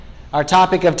Our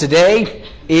topic of today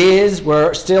is,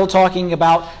 we're still talking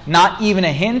about Not Even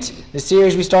a Hint, the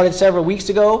series we started several weeks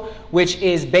ago, which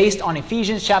is based on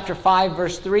Ephesians chapter 5,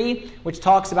 verse 3, which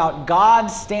talks about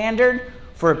God's standard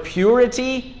for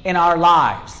purity in our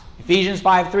lives. Ephesians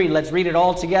 5:3. Let's read it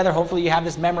all together. Hopefully you have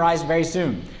this memorized very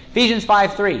soon. Ephesians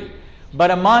 5:3.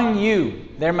 But among you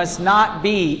there must not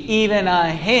be even a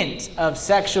hint of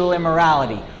sexual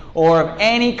immorality, or of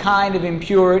any kind of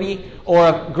impurity, or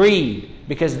of greed,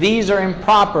 because these are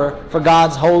improper for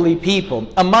God's holy people.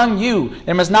 Among you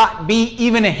there must not be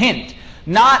even a hint.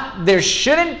 Not there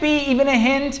shouldn't be even a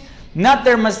hint. Not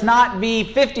there must not be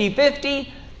 50-50.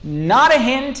 Not a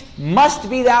hint. Must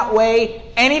be that way.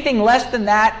 Anything less than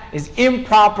that is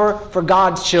improper for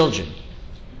God's children.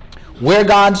 We're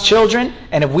God's children,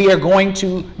 and if we are going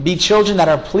to be children that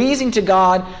are pleasing to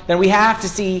God, then we have to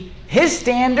see His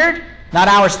standard, not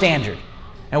our standard.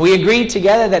 And we agreed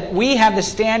together that we have the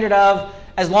standard of,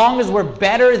 as long as we're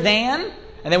better than,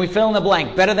 and then we fill in the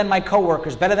blank, better than my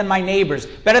coworkers, better than my neighbors,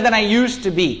 better than I used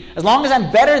to be. As long as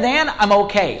I'm better than, I'm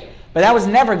okay. But that was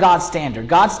never God's standard.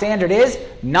 God's standard is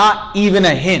not even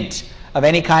a hint of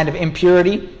any kind of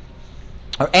impurity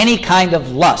or any kind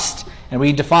of lust. And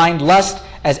we defined lust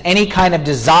as any kind of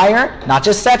desire, not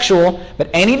just sexual, but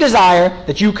any desire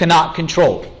that you cannot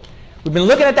control. We've been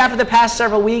looking at that for the past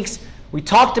several weeks. We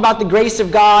talked about the grace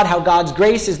of God, how God's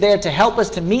grace is there to help us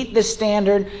to meet this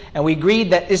standard, and we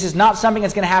agreed that this is not something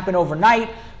that's going to happen overnight.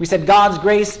 We said God's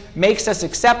grace makes us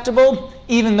acceptable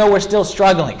even though we're still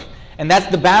struggling. And that's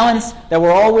the balance that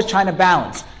we're always trying to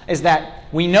balance, is that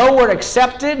we know we're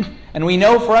accepted, and we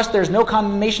know for us there's no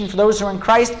condemnation for those who are in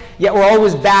Christ, yet we're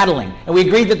always battling. And we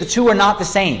agreed that the two are not the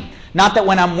same. Not that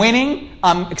when I'm winning,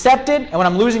 I'm accepted, and when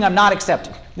I'm losing, I'm not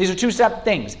accepted. These are two separate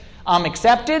things. I'm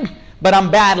accepted, but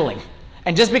I'm battling.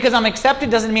 And just because I'm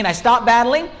accepted doesn't mean I stop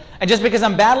battling, and just because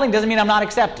I'm battling doesn't mean I'm not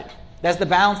accepted. That's the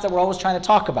balance that we're always trying to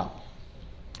talk about.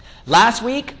 Last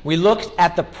week, we looked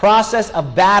at the process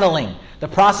of battling, the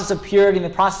process of purity, and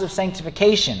the process of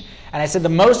sanctification. And I said the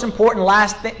most important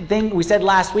thing we said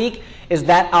last week is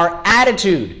that our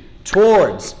attitude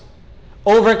towards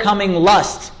overcoming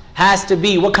lust has to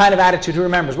be, what kind of attitude? Who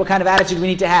remembers? What kind of attitude we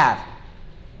need to have?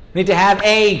 We need to have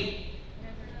a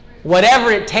whatever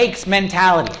it takes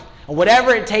mentality, a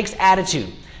whatever it takes attitude.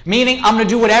 Meaning, I'm going to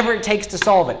do whatever it takes to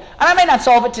solve it. And I may not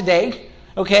solve it today,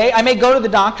 okay? I may go to the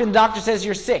doctor, and the doctor says,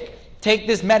 you're sick. Take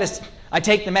this medicine. I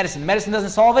take the medicine. The medicine doesn't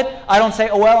solve it. I don't say,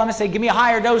 oh, well, I'm going to say, give me a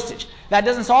higher dosage. That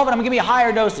doesn't solve it. I'm going to give me a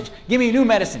higher dosage. Give me a new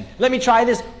medicine. Let me try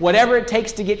this. Whatever it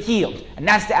takes to get healed. And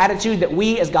that's the attitude that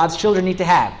we as God's children need to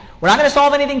have. We're not going to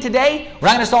solve anything today. We're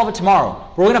not going to solve it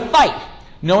tomorrow. We're going to fight,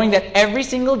 knowing that every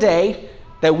single day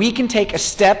that we can take a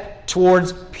step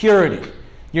towards purity.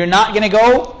 You're not going to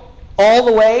go all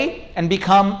the way and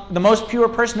become the most pure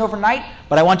person overnight,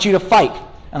 but I want you to fight.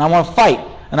 And I want to fight.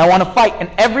 And I want to fight. And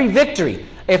every victory,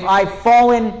 if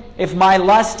my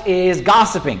lust is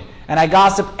gossiping, and I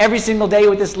gossip every single day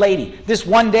with this lady, this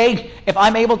one day, if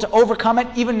I'm able to overcome it,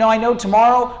 even though I know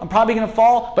tomorrow I'm probably going to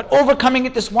fall, but overcoming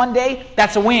it this one day,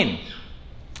 that's a win.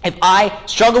 If I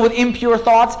struggle with impure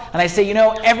thoughts, and I say,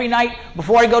 every night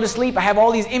before I go to sleep, I have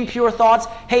all these impure thoughts.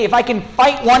 Hey, if I can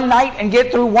fight one night and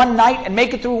get through one night and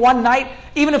make it through one night,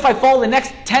 even if I fall the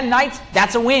next 10 nights,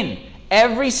 that's a win.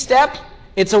 Every step,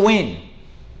 it's a win.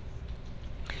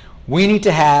 We need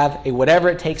to have a whatever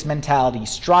it takes mentality,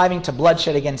 striving to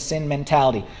bloodshed against sin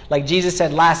mentality. Like Jesus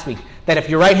said last week, that if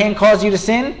your right hand calls you to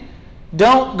sin,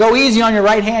 don't go easy on your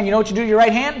right hand. You know what you do to your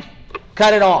right hand?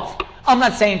 Cut it off. I'm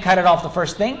not saying cut it off the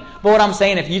first thing, but what I'm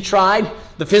saying, if you tried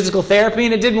the physical therapy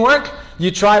and it didn't work, you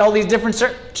tried all these different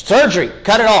surgery,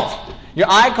 cut it off. Your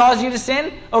eye caused you to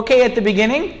sin, okay, at the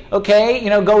beginning, okay,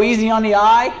 go easy on the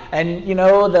eye, and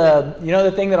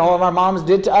the thing that all of our moms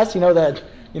did to us,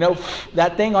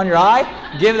 that thing on your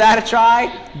eye, give that a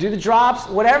try, do the drops,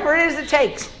 whatever it is it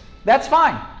takes, that's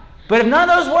fine. But if none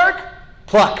of those work,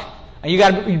 pluck. And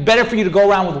it's better for you to go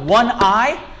around with one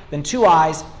eye than two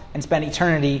eyes and spend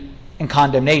eternity in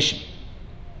condemnation.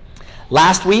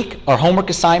 Last week, our homework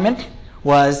assignment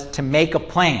was to make a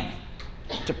plan,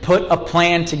 to put a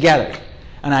plan together.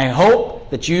 And I hope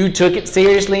that you took it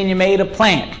seriously and you made a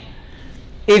plan.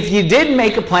 If you didn't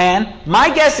make a plan,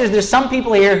 my guess is there's some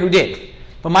people here who did.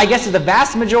 But my guess is the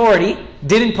vast majority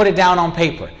didn't put it down on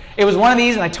paper. It was one of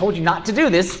these, and I told you not to do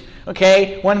this,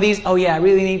 okay? One of these, oh yeah, I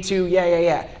really need to,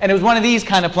 yeah. And it was one of these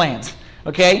kind of plans,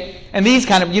 okay? And these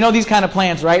kind of, these kind of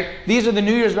plans, right? These are the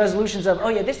New Year's resolutions of, oh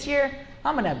yeah, this year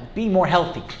I'm going to be more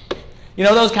healthy.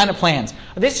 Those kind of plans.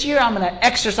 This year I'm going to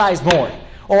exercise more.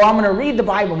 Or I'm going to read the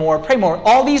Bible more, pray more.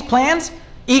 All these plans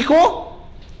equal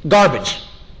garbage.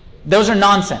 Those are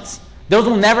nonsense. Those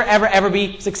will never, ever, ever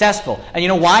be successful. And you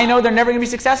know why I know they're never going to be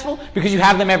successful? Because you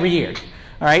have them every year.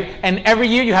 All right? And every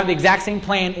year you have the exact same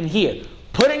plan in here.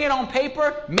 Putting it on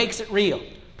paper makes it real.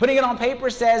 Putting it on paper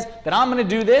says that I'm going to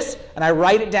do this, and I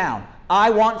write it down.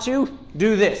 I want to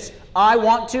do this. I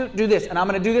want to do this, and I'm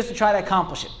going to do this to try to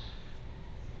accomplish it.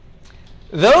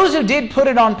 Those who did put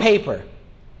it on paper,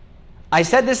 I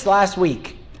said this last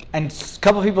week, and a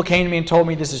couple of people came to me and told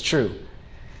me this is true.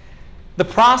 The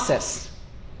process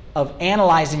of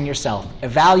analyzing yourself,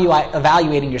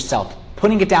 evaluating yourself,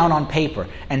 putting it down on paper,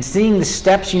 and seeing the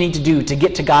steps you need to do to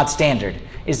get to God's standard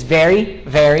is very,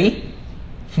 very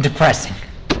depressing.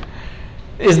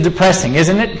 It's depressing,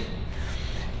 isn't it?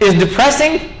 It's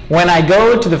depressing when I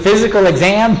go to the physical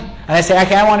exam and I say,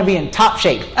 okay, I want to be in top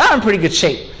shape. I'm in pretty good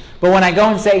shape. But when I go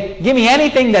and say, give me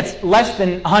anything that's less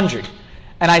than 100,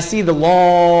 and I see the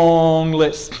long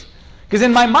list. Because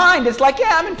in my mind, it's like,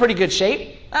 yeah, I'm in pretty good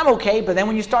shape. I'm okay. But then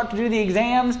when you start to do the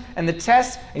exams and the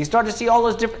tests, and you start to see all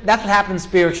those different, that's what happens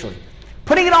spiritually.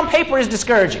 Putting it on paper is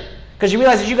discouraging, because you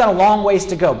realize that you've got a long ways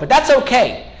to go. But that's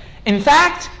okay. In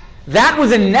fact, that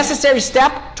was a necessary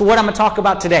step to what I'm going to talk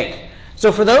about today.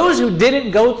 So for those who didn't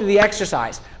go through the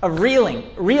exercise of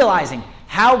realizing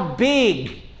how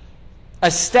big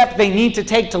a step they need to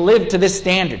take to live to this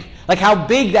standard, like how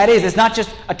big that is. It's not just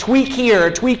a tweak here or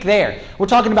a tweak there. We're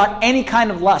talking about any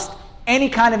kind of lust, any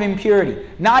kind of impurity,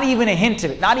 not even a hint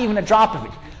of it, not even a drop of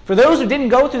it. For those who didn't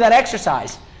go through that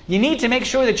exercise, you need to make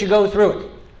sure that you go through it.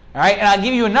 All right? And I'll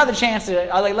give you another chance.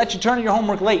 I'll let you turn in your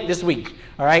homework late this week.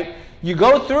 All right? You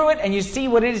go through it and you see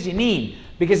what it is you need.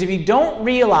 Because if you don't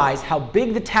realize how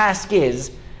big the task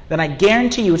is, then I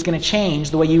guarantee you it's going to change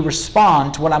the way you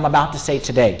respond to what I'm about to say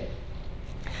today.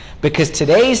 Because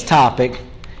today's topic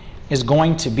is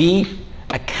going to be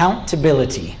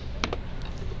accountability.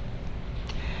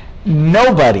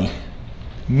 Nobody,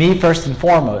 me first and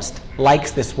foremost,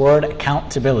 likes this word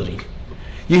accountability.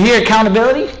 You hear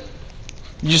accountability,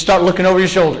 you just start looking over your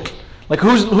shoulder. Like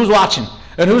who's watching?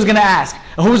 And who's going to ask?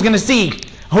 And who's going to see?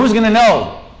 Who's going to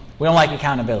know? We don't like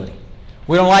accountability.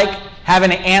 We don't like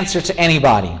having an answer to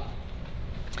anybody.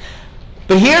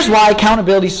 But here's why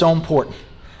accountability is so important.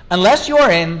 Unless you're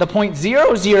in the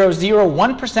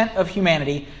 0.0001% of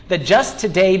humanity that just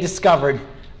today discovered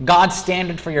God's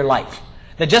standard for your life,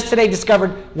 that just today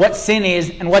discovered what sin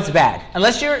is and what's bad,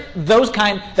 unless you're those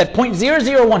kind, that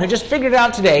 0.001 who just figured it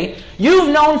out today, you've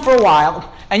known for a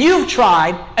while, and you've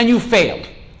tried, and you've failed.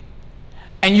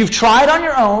 And you've tried on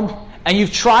your own, and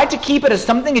you've tried to keep it as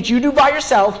something that you do by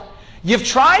yourself. You've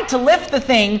tried to lift the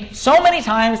thing so many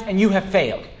times, and you have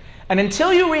failed. And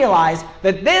until you realize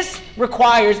that this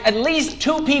requires at least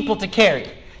 2 people to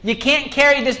carry, you can't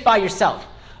carry this by yourself.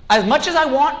 As much as I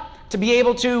want to be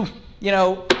able to,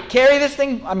 carry this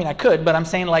thing, I mean, I could, but I'm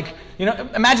saying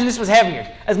imagine this was heavier.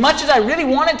 As much as I really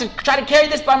wanted to try to carry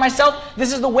this by myself,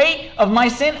 this is the weight of my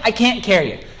sin, I can't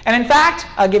carry it. And in fact,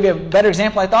 I'll give you a better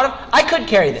example I thought of. I could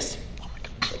carry this.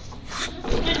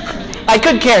 I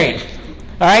could carry it,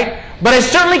 all right? But I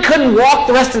certainly couldn't walk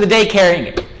the rest of the day carrying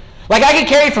it. Like I could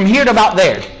carry it from here to about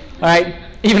there, all right?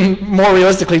 Even more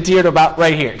realistically, to here to about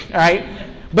right here, all right?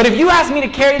 But if you ask me to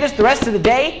carry this the rest of the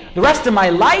day, the rest of my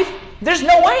life, there's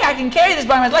no way I can carry this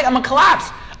by myself. I'm going to collapse.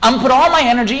 I'm going to put all my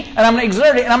energy, and I'm going to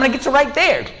exert it, and I'm going to get to right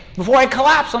there before I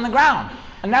collapse on the ground.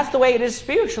 And that's the way it is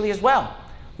spiritually as well.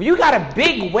 You got a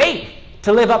big weight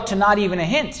to live up to not even a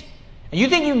hint. And you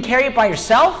think you can carry it by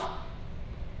yourself?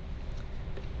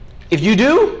 If you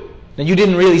do, then you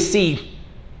didn't really see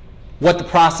what the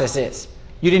process is.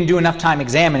 You didn't do enough time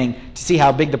examining to see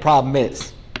how big the problem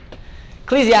is.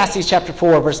 Ecclesiastes chapter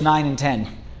 4, verse 9 and 10.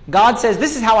 God says,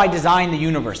 this is how I designed the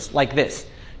universe, like this.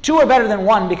 2 are better than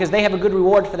 1 because they have a good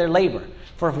reward for their labor.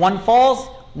 For if one falls,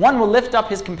 one will lift up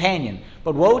his companion.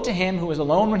 But woe to him who is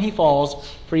alone when he falls,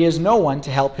 for he has no one to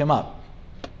help him up.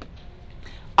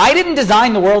 I didn't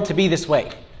design the world to be this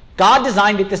way. God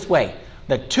designed it this way.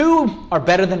 That 2 are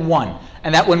better than 1.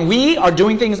 And that when we are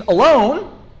doing things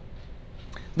alone,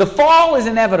 the fall is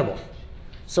inevitable.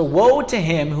 So woe to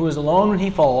him who is alone when he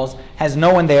falls, has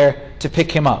no one there to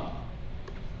pick him up.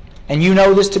 And you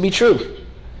know this to be true.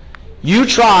 You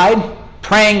tried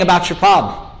praying about your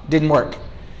problem. Didn't work.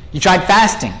 You tried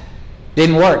fasting.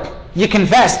 Didn't work. You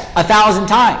confessed 1,000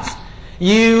 times.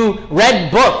 You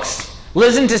read books,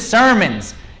 listened to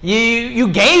sermons. You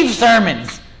gave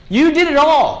sermons. You did it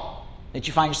all. That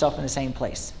you find yourself in the same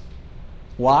place.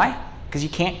 Why? Because you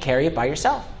can't carry it by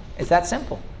yourself. It's that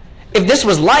simple. If this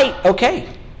was light, okay.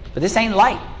 But this ain't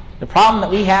light. The problem that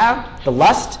we have, the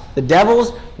lust, the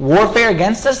devil's warfare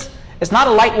against us, it's not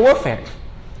a light warfare.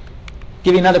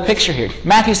 Give you another picture here.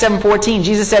 Matthew 7:14,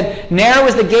 Jesus said, "Narrow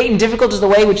is the gate and difficult is the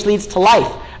way which leads to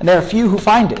life, and there are few who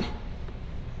find it."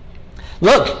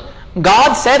 Look,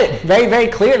 God said it very, very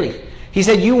clearly. He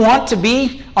said, you want to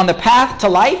be on the path to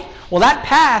life? Well, that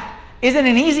path isn't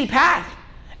an easy path.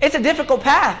 It's a difficult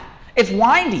path. It's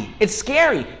windy. It's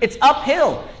scary. It's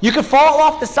uphill. You could fall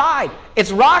off the side.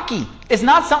 It's rocky. It's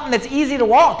not something that's easy to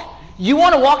walk. You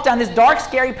want to walk down this dark,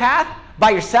 scary path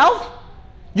by yourself?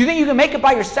 You think you can make it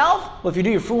by yourself? Well, if you do,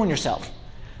 you're fooling yourself.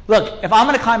 Look, if I'm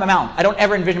going to climb a mountain, I don't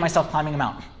ever envision myself climbing a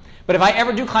mountain. But if I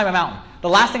ever do climb a mountain, the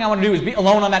last thing I want to do is be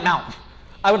alone on that mountain.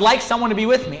 I would like someone to be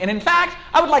with me. And in fact,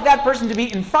 I would like that person to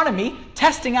be in front of me,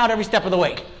 testing out every step of the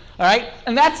way. All right?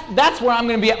 And that's where I'm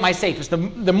going to be at my safest. The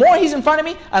more he's in front of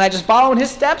me, and I just follow in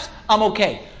his steps, I'm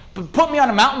okay. But put me on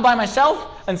a mountain by myself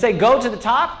and say, go to the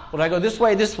top. Well, do I go this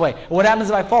way, this way? What happens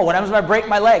if I fall? What happens if I break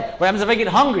my leg? What happens if I get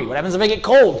hungry? What happens if I get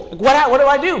cold? What do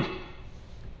I do?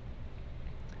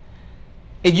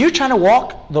 If you're trying to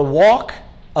walk the walk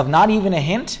of not even a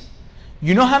hint,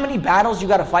 you know how many battles you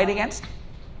got to fight against?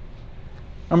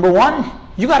 Number one,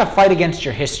 you got to fight against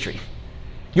your history.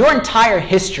 Your entire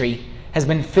history has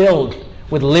been filled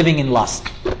with living in lust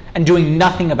and doing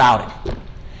nothing about it.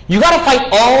 You got to fight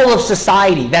all of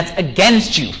society that's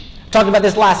against you. I talked about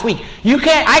this last week.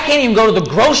 I can't even go to the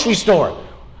grocery store.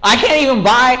 I can't even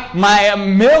buy my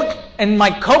milk and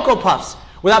my Cocoa Puffs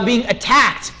without being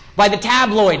attacked by the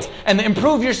tabloids and the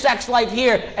improve your sex life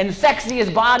here and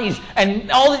sexiest bodies and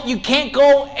all that. You can't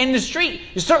go in the street.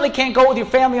 You certainly can't go with your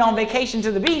family on vacation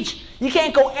to the beach. You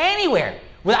can't go anywhere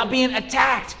without being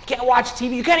attacked. You can't watch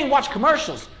TV. You can't even watch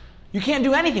commercials. You can't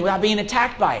do anything without being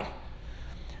attacked by it.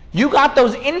 You got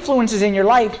those influences in your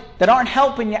life that aren't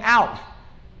helping you out.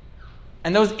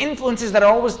 And those influences that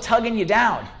are always tugging you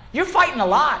down. You're fighting a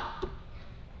lot.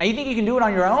 And you think you can do it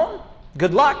on your own?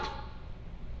 Good luck.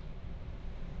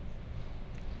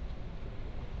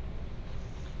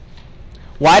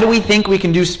 Why do we think we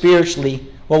can do spiritually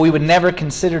what we would never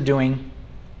consider doing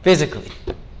physically?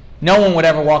 No one would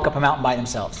ever walk up a mountain by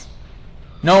themselves.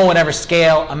 No one would ever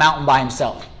scale a mountain by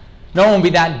himself. No one would be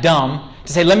that dumb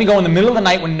to say, let me go in the middle of the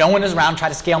night when no one is around, try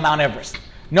to scale Mount Everest.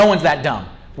 No one's that dumb.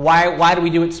 Why do we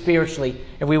do it spiritually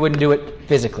if we wouldn't do it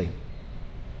physically?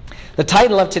 The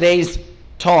title of today's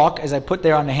talk, as I put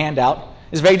there on the handout,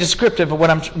 is very descriptive of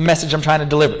what message I'm trying to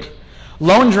deliver.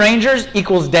 Lone Rangers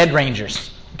equals dead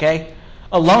Rangers. Okay?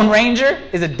 A Lone Ranger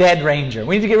is a dead Ranger.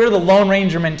 We need to get rid of the Lone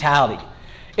Ranger mentality.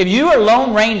 If you are a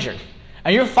Lone Ranger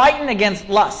and you're fighting against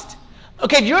lust,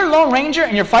 okay, if you're a Lone Ranger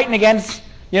and you're fighting against,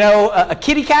 a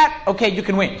kitty cat, okay, you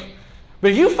can win.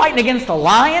 But if you're fighting against a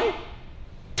lion,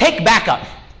 take backup.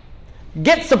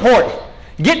 Get support.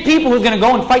 Get people who's going to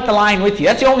go and fight the lion with you.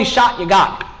 That's the only shot you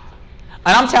got.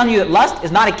 And I'm telling you that lust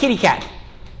is not a kitty cat.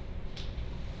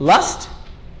 Lust,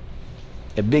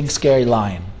 a big scary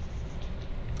lion.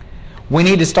 We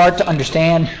need to start to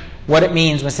understand what it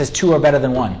means when it says two are better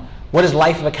than one. What does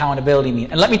life of accountability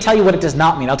mean? And let me tell you what it does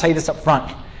not mean. I'll tell you this up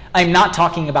front. I am not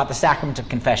talking about the sacrament of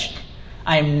confession.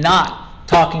 I am not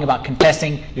talking about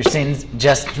confessing your sins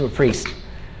just to a priest.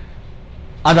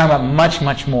 I'm talking about much,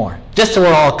 much more. Just so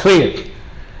we're all clear.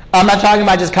 I'm not talking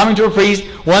about just coming to a priest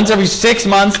once every 6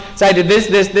 months, say I did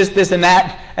this, and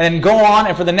that, and then go on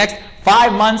and for the next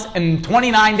 5 months and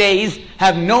 29 days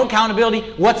have no accountability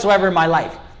whatsoever in my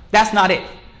life. That's not it.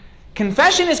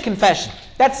 Confession is confession.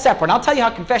 That's separate. And I'll tell you how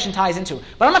confession ties into it.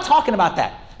 But I'm not talking about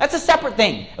that. That's a separate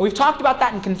thing. And we've talked about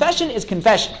that, and confession is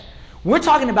confession. We're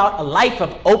talking about a life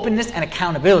of openness and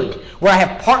accountability, where I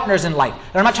have partners in life,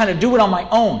 that I'm not trying to do it on my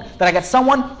own, that I got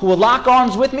someone who will lock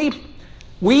arms with me.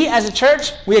 We, as a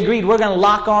church, we agreed we're going to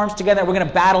lock arms together. We're going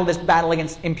to battle this battle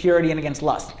against impurity and against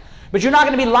lust. But you're not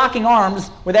going to be locking arms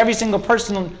with every single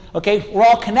person, okay? We're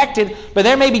all connected, but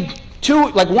there may be two,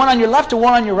 like one on your left or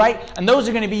one on your right, and those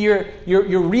are going to be your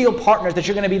real partners that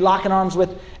you're going to be locking arms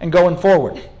with and going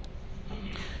forward.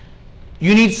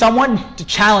 You need someone to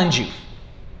challenge you.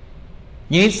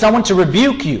 You need someone to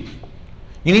rebuke you.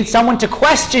 You need someone to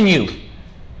question you. You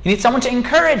need someone to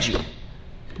encourage you.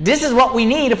 This is what we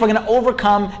need if we're going to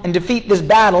overcome and defeat this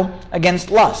battle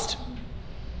against lust.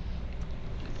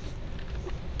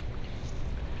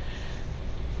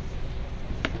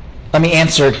 Let me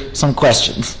answer some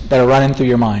questions that are running through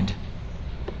your mind.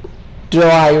 Do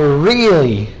I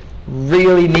really,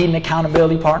 really need an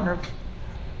accountability partner?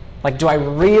 Like, do I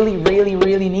really, really,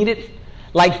 really need it?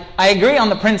 Like, I agree on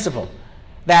the principle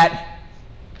that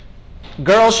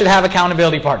girls should have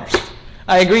accountability partners.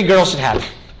 I agree girls should have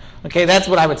it. Okay, that's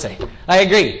what I would say. I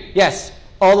agree. Yes,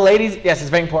 all the ladies, yes, it's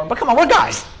very important. But come on, we're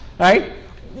guys, all right?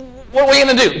 What are we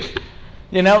going to do?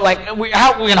 We're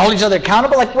going to hold each other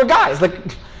accountable? Like, we're guys. Like,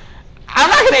 I'm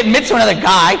not going to admit to another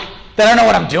guy that I don't know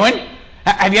what I'm doing.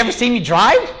 Have you ever seen me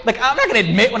drive? Like, I'm not going to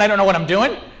admit when I don't know what I'm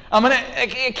doing.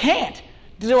 I can't.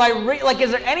 Is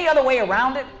there any other way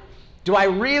around it? Do I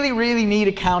really, really need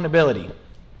accountability?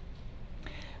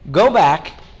 Go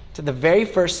back to the very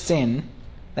first sin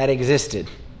that existed.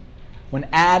 When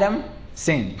Adam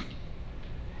sinned.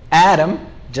 Adam,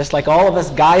 just like all of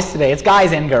us guys today, it's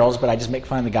guys and girls, but I just make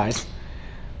fun of the guys.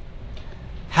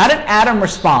 How did Adam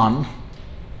respond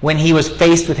when he was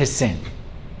faced with his sin?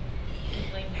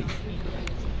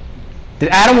 Did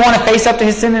Adam want to face up to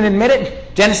his sin and admit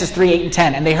it? Genesis 3, 8, and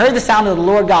 10. And they heard the sound of the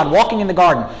Lord God walking in the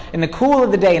garden in the cool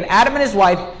of the day, and Adam and his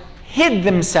wife hid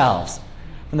themselves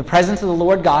from the presence of the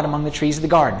Lord God among the trees of the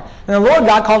garden. And the Lord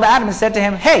God called to Adam and said to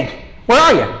him, "Hey, where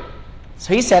are you?"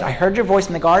 So he said, "I heard your voice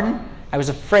in the garden. I was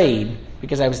afraid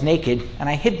because I was naked and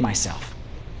I hid myself."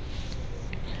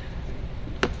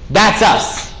 That's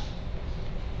us.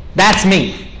 That's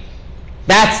me.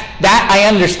 That I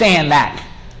understand that.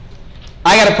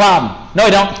 I got a problem. No, I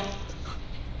don't.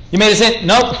 You made a sin?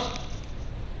 Nope.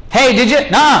 Hey, did you?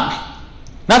 Nah.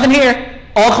 Nothing here.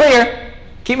 All clear.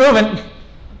 Keep moving.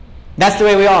 That's the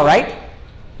way we are, right?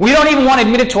 We don't even want to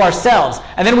admit it to ourselves.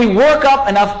 And then we work up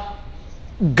enough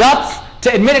guts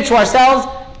to admit it to ourselves.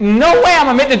 No way I'm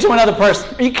admitting it to another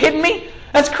person. Are you kidding me?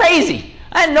 That's crazy.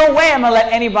 I had no way I'm going to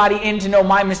let anybody in to know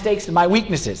my mistakes and my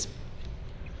weaknesses.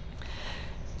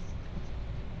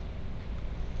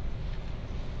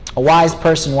 A wise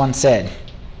person once said,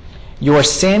 "Your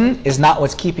sin is not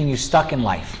what's keeping you stuck in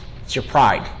life. It's your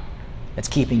pride that's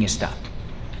keeping you stuck."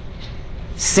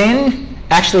 Sin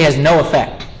actually has no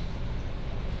effect.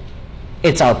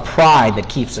 It's our pride that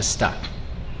keeps us stuck.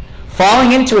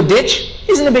 Falling into a ditch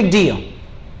isn't a big deal.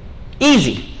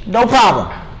 Easy, no problem.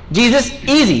 Jesus,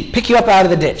 easy, pick you up out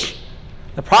of the ditch.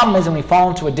 The problem is when we fall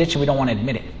into a ditch and we don't want to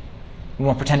admit it. We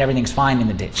want to pretend everything's fine in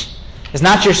the ditch. It's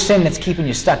not your sin that's keeping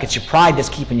you stuck. It's your pride that's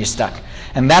keeping you stuck.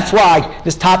 And that's why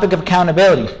this topic of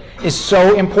accountability is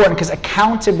so important, because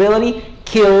accountability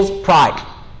kills pride.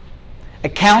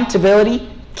 Accountability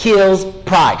kills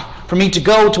pride. For me to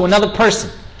go to another person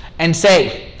and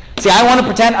say, see, I want to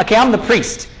pretend, okay, I'm the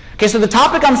priest. Okay, so the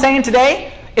topic I'm saying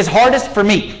today is hardest for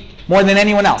me more than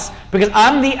anyone else, because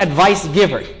I'm the advice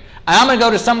giver. And I'm going to go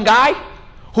to some guy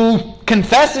who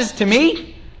confesses to me.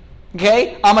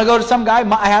 Okay, I'm going to go to some guy,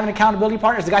 I have an accountability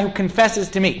partner, it's the guy who confesses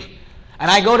to me.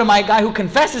 And I go to my guy who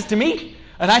confesses to me,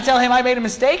 and I tell him I made a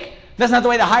mistake. That's not the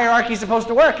way the hierarchy is supposed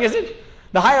to work, is it?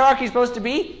 The hierarchy is supposed to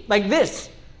be like this.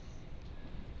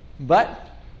 But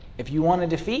if you want to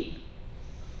defeat,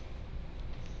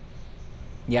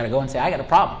 you got to go and say, I got a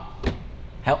problem.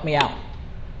 Help me out.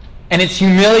 And it's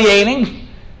humiliating,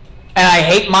 and I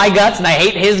hate my guts, and I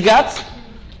hate his guts.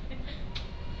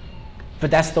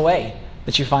 But that's the way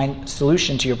that you find a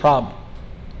solution to your problem.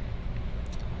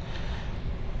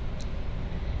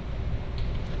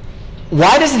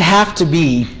 Why does it have to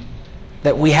be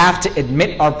that we have to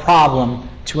admit our problem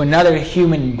to another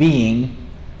human being?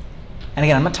 And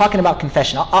again, I'm not talking about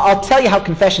confession. I'll tell you how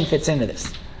confession fits into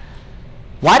this.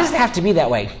 Why does it have to be that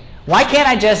way? Why can't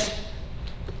I just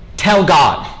tell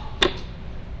God?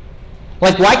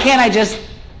 Like, why can't I just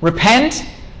repent,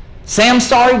 say I'm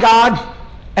sorry, God,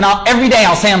 and every day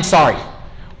I'll say I'm sorry?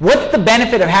 What's the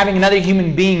benefit of having another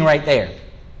human being right there?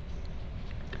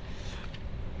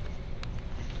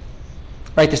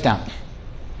 Write this down.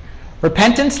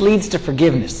 Repentance leads to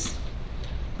forgiveness,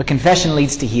 but confession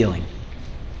leads to healing.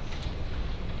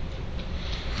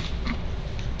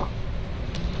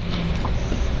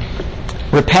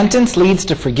 Repentance leads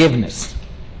to forgiveness,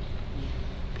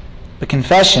 but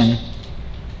confession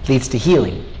leads to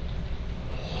healing.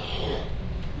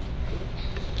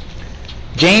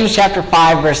 James chapter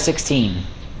 5, verse 16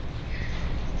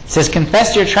 says,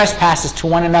 "Confess your trespasses to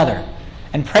one another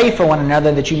and pray for one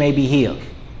another that you may be healed."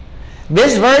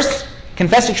 This verse,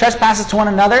 confess your trespasses to one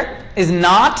another, is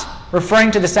not referring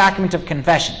to the sacrament of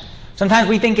confession. Sometimes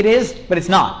we think it is, but it's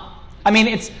not. I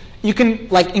mean, you can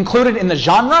include it in the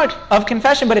genre of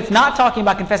confession, but it's not talking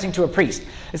about confessing to a priest.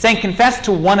 It's saying confess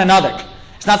to one another.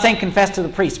 It's not saying confess to the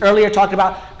priest. Earlier it talked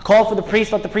about call for the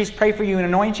priest, let the priest pray for you and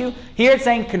anoint you. Here it's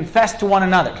saying confess to one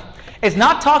another. It's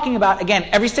not talking about, again,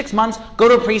 every 6 months, go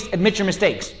to a priest, admit your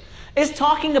mistakes. It's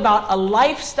talking about a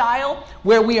lifestyle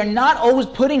where we are not always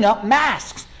putting up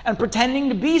masks and pretending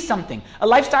to be something. A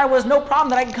lifestyle where there's no problem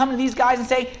that I can come to these guys and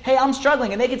say, hey, I'm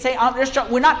struggling. And they can say, they're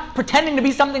struggling. We're not pretending to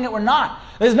be something that we're not.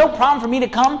 There's no problem for me to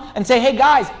come and say, hey,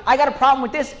 guys, I got a problem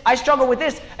with this. I struggle with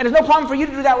this. And there's no problem for you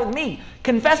to do that with me.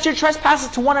 Confess your trespasses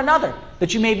to one another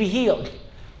that you may be healed.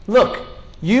 Look,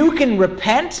 you can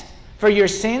repent for your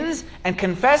sins and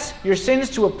confess your sins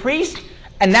to a priest,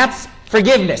 and that's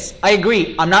Forgiveness. I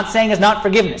agree. I'm not saying it's not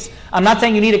forgiveness. I'm not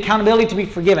saying you need accountability to be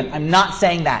forgiven. I'm not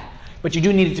saying that. But you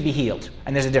do need it to be healed.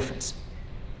 And there's a difference.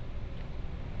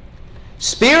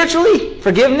 Spiritually,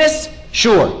 forgiveness,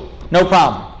 sure. No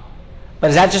problem.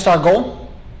 But is that just our goal?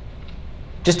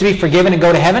 Just to be forgiven and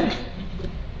go to heaven?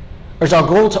 Or is our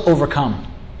goal to overcome?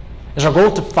 Is our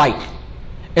goal to fight?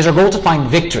 Is our goal to find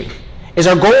victory? Is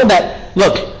our goal that,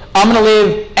 look, I'm going to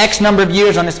live X number of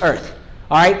years on this earth.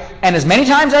 All right? And as many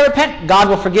times I repent, God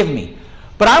will forgive me.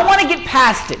 But I want to get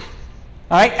past it.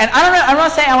 All right? And I'm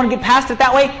not saying I want to get past it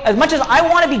that way. As much as I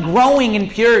want to be growing in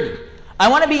purity. I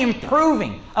want to be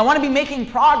improving. I want to be making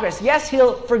progress. Yes,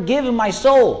 He'll forgive my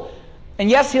soul. And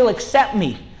yes, He'll accept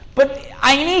me. But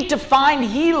I need to find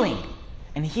healing.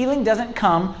 And healing doesn't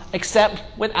come except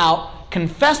without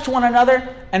confess to one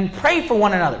another and pray for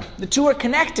one another. The two are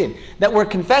connected. That we're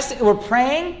confessing, we're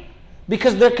praying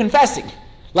because they're confessing.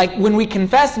 Like when we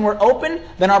confess and we're open,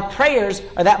 then our prayers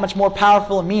are that much more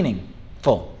powerful and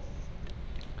meaningful.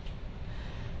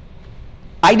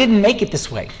 I didn't make it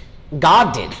this way.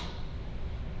 God did.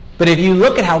 But if you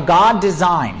look at how God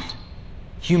designed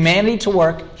humanity to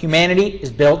work, humanity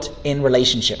is built in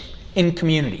relationship, in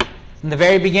community. In the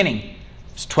very beginning,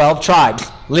 there's 12 tribes.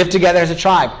 Live together as a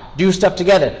tribe. Do stuff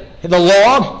together. The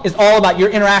law is all about your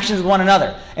interactions with one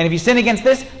another. And if you sin against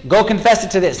this, go confess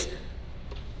it to this.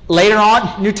 Later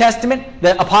on, New Testament,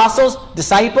 the apostles,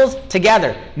 disciples,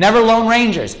 together. Never lone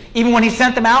rangers. Even when He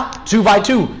sent them out, 2 by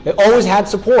 2. They always had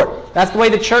support. That's the way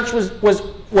the church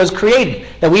was created.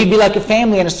 That we'd be like a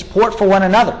family and a support for one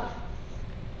another.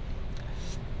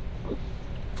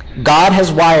 God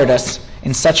has wired us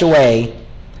in such a way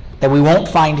that we won't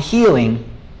find healing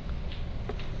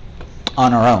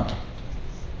on our own.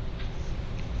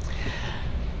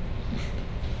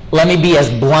 Let me be as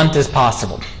blunt as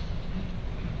possible.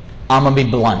 I'm going to be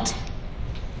blunt.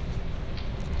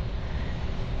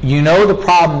 You know the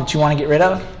problem that you want to get rid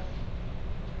of?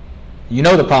 You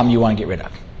know the problem you want to get rid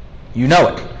of. You know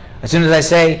it. As soon as I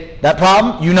say that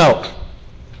problem, you know it.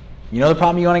 You know the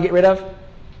problem you want to get rid of?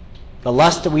 The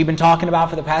lust that we've been talking about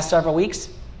for the past several weeks?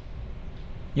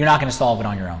 You're not going to solve it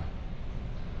on your own.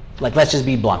 Like, let's just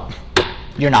be blunt.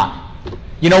 You're not.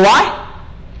 You know why?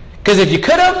 Because if you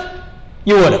could have,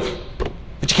 you would have.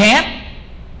 But you can't,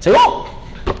 so you won't.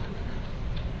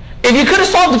 If you could have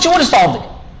solved it, you would have solved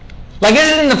it. Like,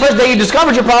 this isn't the first day you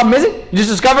discovered your problem, is it? You just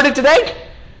discovered it today?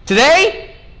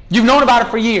 Today, you've known about it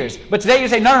for years. But today you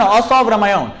say, no, I'll solve it on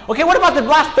my own. Okay, what about the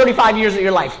last 35 years of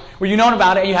your life where you've known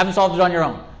about it and you haven't solved it on your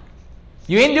own?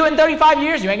 You ain't do it in 35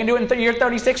 years. You ain't going to do it in year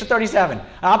 36 or 37. And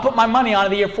I'll put my money on it.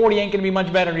 The year 40 ain't going to be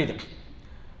much better either.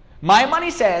 My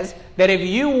money says that if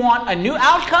you want a new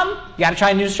outcome, you got to try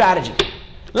a new strategy.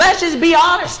 Let's just be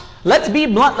honest. Let's be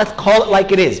blunt. Let's call it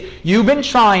like it is. You've been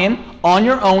trying on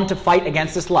your own to fight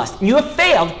against this lust. You have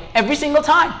failed every single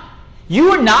time.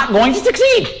 You are not going to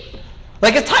succeed.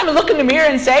 Like, it's time to look in the mirror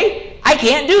and say, I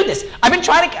can't do this. I've been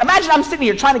trying to, imagine I'm sitting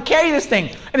here trying to carry this thing,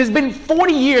 and it's been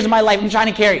 40 years of my life I've been trying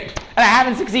to carry it, and I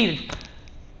haven't succeeded.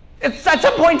 It's, at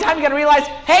some point in time, you got to realize,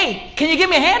 hey, can you give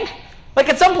me a hand? Like,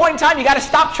 at some point in time, you got to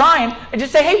stop trying and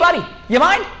just say, hey, buddy, you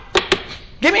mind?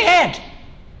 Give me a hand.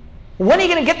 When are you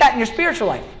going to get that in your spiritual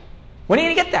life? When are you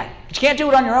going to get that? But you can't do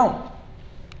it on your own.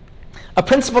 A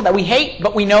principle that we hate,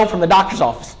 but we know from the doctor's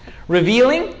office.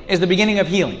 Revealing is the beginning of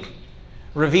healing.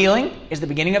 Revealing is the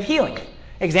beginning of healing.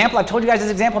 Example, I've told you guys this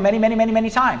example many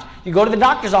times. You go to the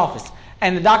doctor's office,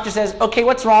 and the doctor says, okay,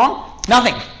 what's wrong?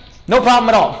 Nothing. No problem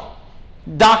at all.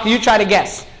 Doctor, you try to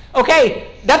guess.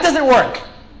 Okay, that doesn't work.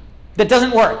 That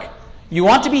doesn't work. You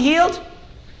want to be healed?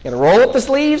 You got to roll up the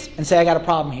sleeves and say, I got a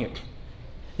problem here.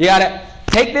 You got to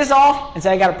take this off and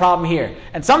say, I got a problem here.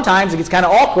 And sometimes it gets kind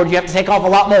of awkward. You have to take off a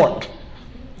lot more.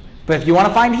 But if you want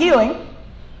to find healing,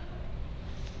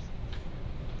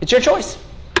 it's your choice.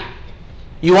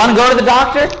 You want to go to the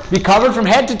doctor, be covered from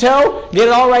head to toe, get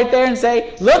it all right there and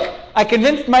say, look, I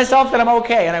convinced myself that I'm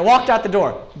okay, and I walked out the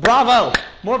door. Bravo.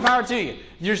 More power to you.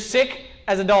 You're sick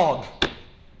as a dog,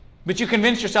 but you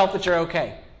convinced yourself that you're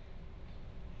okay.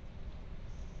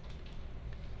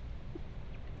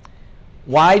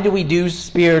 Why do we do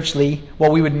spiritually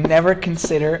what we would never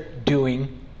consider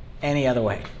doing any other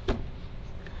way?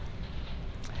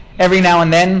 Every now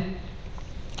and then,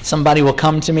 somebody will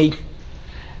come to me,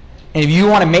 and if you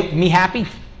want to make me happy,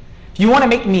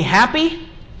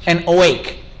 and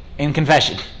awake in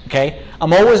confession, okay?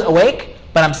 I'm always awake,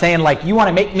 but I'm saying, like, you want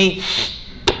to make me,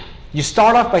 you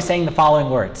start off by saying the following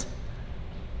words.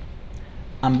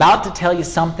 I'm about to tell you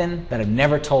something that I've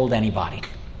never told anybody.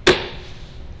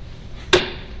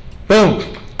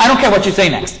 Boom. I don't care what you say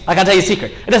next. Like, I'll tell you a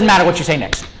secret. It doesn't matter what you say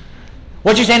next.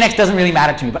 What you say next doesn't really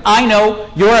matter to me, but I know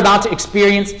you're about to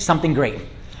experience something great.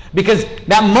 Because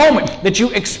that moment that you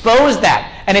expose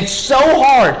that, and it's so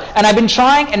hard, and I've been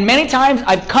trying, and many times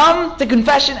I've come to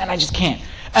confession, and I just can't.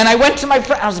 And I went to my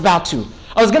friend, I was about to.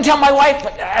 I was going to tell my wife,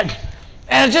 but,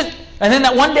 and then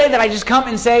that one day that I just come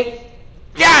and say,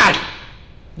 yeah,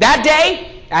 that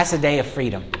day, that's the day of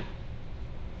freedom.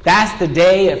 That's the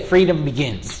day of freedom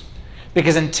begins.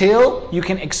 Because until you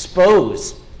can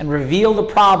expose and reveal the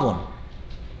problem,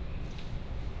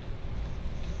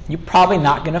 you're probably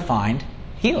not going to find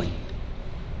healing.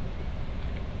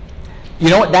 You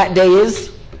know what that day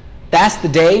is? That's the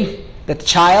day that the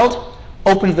child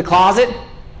opens the closet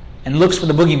and looks for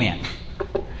the boogeyman.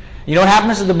 You know what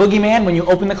happens to the boogeyman when you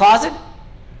open the closet?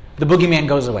 The boogeyman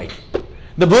goes away.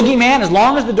 The boogeyman, as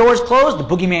long as the door is closed, the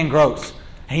boogeyman grows.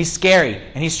 And he's scary,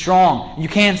 and he's strong. You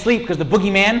can't sleep because the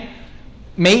boogeyman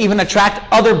may even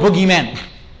attract other boogeymen.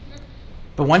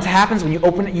 But once it happens, when you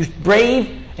open it, you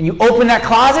brave, and you open that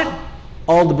closet,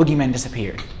 all the boogeymen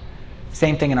disappeared.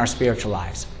 Same thing in our spiritual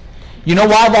lives. You know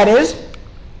why that is?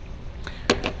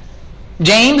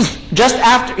 James, just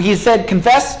after he said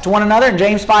confess to one another in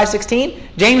James 5:16,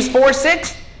 James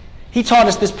 4:6, he taught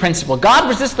us this principle. God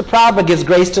resists the proud but gives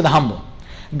grace to the humble.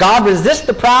 God resists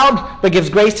the proud but gives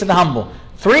grace to the humble.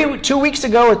 2 weeks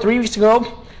ago or 3 weeks ago,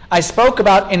 I spoke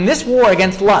about in this war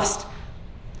against lust,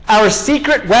 our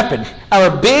secret weapon, our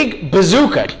big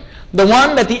bazooka, the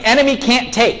one that the enemy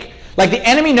can't take. Like the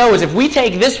enemy knows if we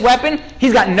take this weapon,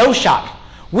 he's got no shot.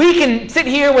 We can sit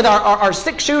here with our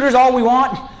 6 shooters all we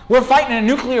want. We're fighting a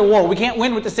nuclear war. We can't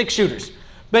win with the 6 shooters.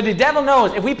 But the devil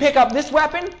knows if we pick up this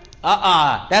weapon,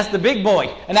 that's the big boy.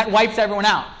 And that wipes everyone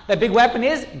out. That big weapon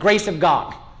is grace of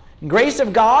God. Grace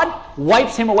of God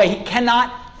wipes him away. He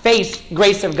cannot face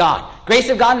grace of God. Grace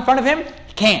of God in front of him,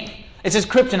 he can't. It's his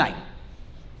kryptonite.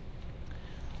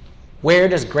 Where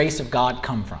does grace of God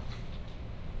come from?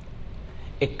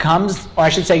 It comes, or I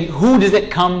should say, who does it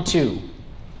come to?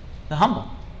 The humble.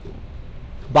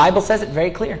 The Bible says it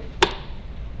very clear.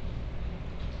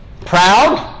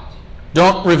 Proud,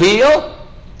 don't reveal,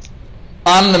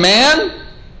 I'm the man,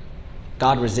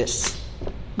 God resists.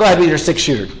 Go ahead with your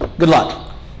 6-shooter. Good luck.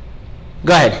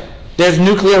 Go ahead. There's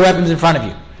nuclear weapons in front of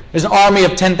you. There's an army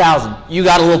of 10,000. You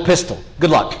got a little pistol. Good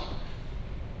luck.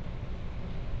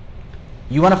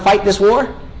 You want to fight this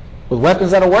war with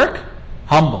weapons that'll work?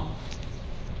 Humble.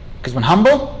 Because when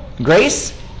humble,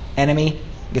 grace, enemy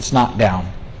gets knocked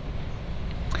down.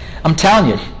 I'm telling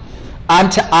you,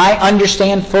 I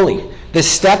understand fully this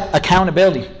step,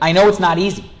 accountability. I know it's not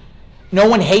easy. No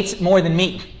one hates it more than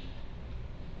me.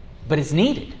 But it's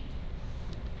needed.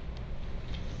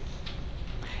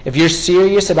 If you're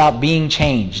serious about being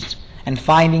changed and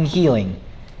finding healing,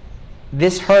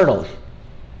 this hurdle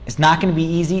is not going to be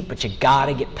easy, but you got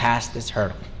to get past this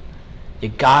hurdle. You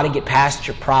got to get past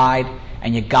your pride,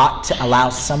 and you got to allow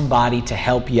somebody to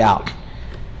help you out.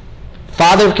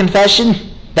 Father of confession,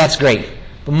 that's great,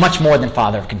 but much more than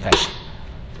father of confession.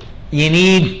 You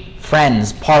need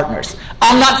friends, partners.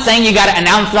 I'm not saying you got to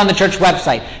announce it on the church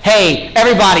website. Hey,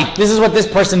 everybody, this is what this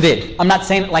person did. I'm not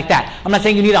saying it like that. I'm not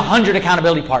saying you need 100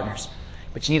 accountability partners.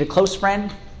 But you need a close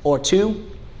friend or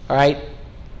 2, all right?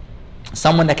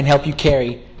 Someone that can help you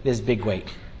carry this big weight.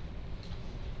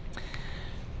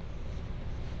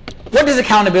 What does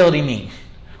accountability mean?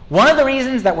 One of the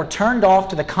reasons that we're turned off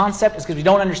to the concept is because we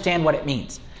don't understand what it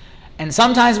means. And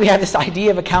sometimes we have this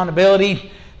idea of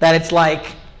accountability that it's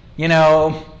like,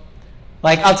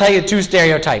 like I'll tell you 2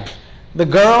 stereotypes.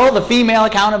 The female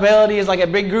accountability is like a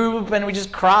big group and we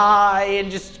just cry and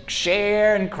just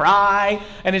share and cry.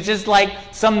 And it's just like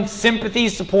some sympathy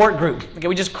support group. Okay,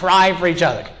 we just cry for each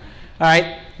other. All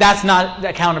right? That's not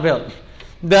accountability.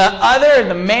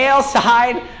 The male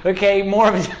side, okay, more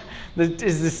of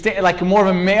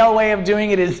a male way of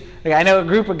doing it is, I know a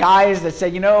group of guys that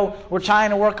say, we're trying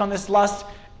to work on this lust.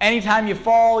 Anytime you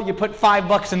fall, you put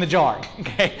 $5 in the jar.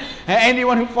 Okay, and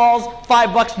anyone who falls,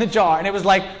 $5 in the jar, and it was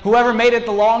like whoever made it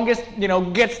the longest,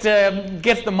 gets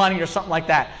the money or something like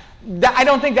that. I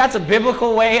don't think that's a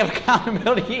biblical way of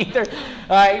accountability either.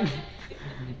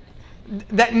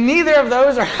 That neither of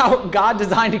those are how God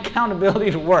designed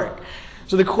accountability to work.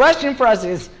 So the question for us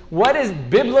is, what is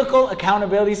biblical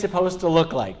accountability supposed to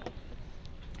look like?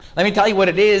 Let me tell you what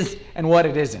it is and what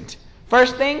it isn't.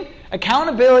 First thing,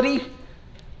 accountability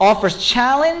offers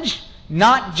challenge,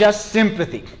 not just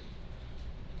sympathy.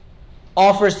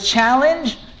 Offers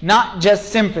challenge, not just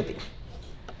sympathy.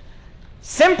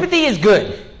 Sympathy is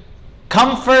good.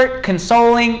 Comfort,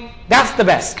 consoling, that's the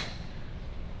best.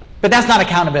 But that's not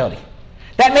accountability.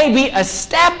 That may be a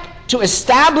step to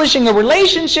establishing a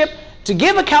relationship to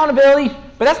give accountability,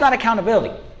 but that's not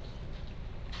accountability.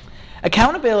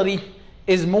 Accountability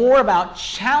is more about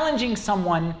challenging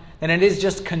someone than it is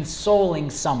just consoling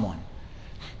someone.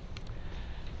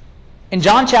 In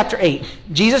John chapter 8,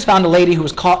 Jesus found a lady who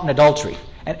was caught in adultery,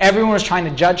 and everyone was trying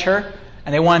to judge her,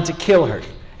 and they wanted to kill her.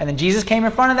 And then Jesus came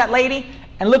in front of that lady,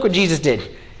 and look what Jesus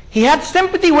did. He had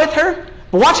sympathy with her,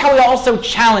 but watch how he also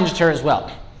challenged her as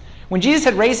well. When Jesus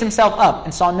had raised himself up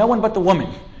and saw no one but the woman,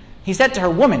 he said to her,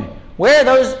 "Woman, where are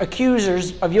those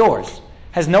accusers of yours?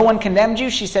 Has no one condemned you?"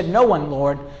 She said, "No one,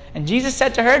 Lord." And Jesus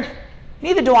said to her,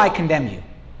 "Neither do I condemn you.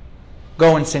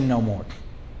 Go and sin no more."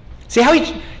 See how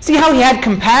he had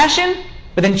compassion,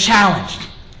 but then challenged.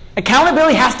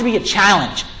 Accountability has to be a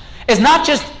challenge. It's not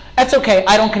just, "That's okay,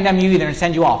 I don't condemn you either," and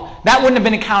send you off. That wouldn't have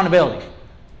been accountability.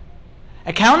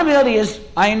 Accountability is,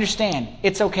 "I understand,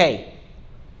 it's okay.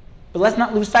 But let's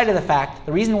not lose sight of the fact,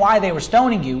 the reason why they were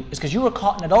stoning you is because you were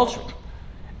caught in adultery.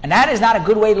 And that is not a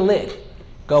good way to live.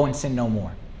 Go and sin no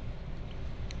more."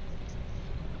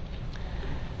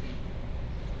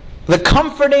 The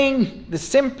comforting, the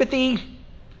sympathy,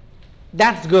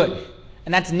 that's good.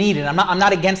 And that's needed. I'm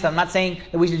not against that. I'm not saying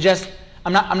that we should just,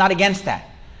 I'm not against that.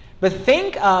 But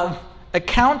think of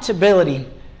accountability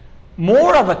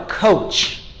more of a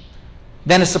coach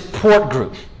than a support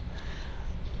group.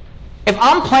 If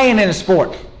I'm playing in a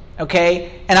sport,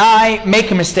 okay, and I make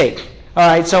a mistake, all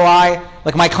right, so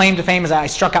my claim to fame is I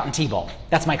struck out in T-ball.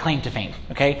 That's my claim to fame,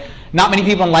 okay? Not many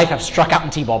people in life have struck out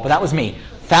in T-ball, but that was me.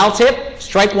 Foul tip,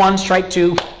 strike one, strike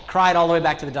two, cried all the way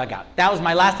back to the dugout. That was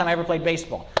my last time I ever played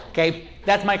baseball, okay?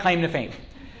 That's my claim to fame.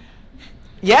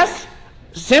 Yes,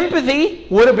 sympathy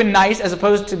would have been nice as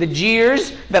opposed to the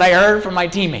jeers that I heard from my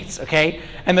teammates, okay?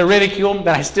 And the ridicule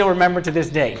that I still remember to this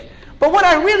day. But what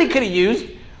I really could have used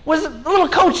was a little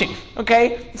coaching,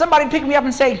 okay? Somebody pick me up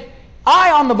and say,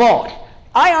 "Eye on the ball."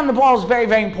 Eye on the ball is very,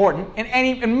 very important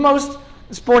in most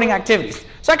sporting activities.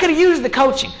 So I could have used the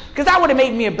coaching, because that would have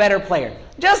made me a better player.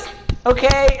 Just,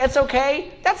 okay, it's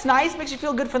okay, that's nice, makes you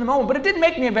feel good for the moment, but it didn't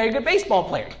make me a very good baseball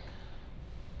player.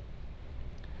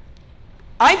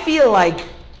 I feel like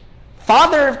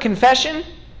father of confession,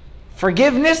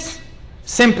 forgiveness,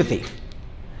 sympathy.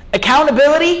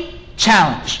 Accountability,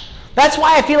 challenge. That's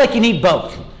why I feel like you need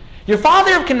both. Your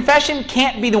father of confession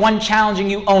can't be the one challenging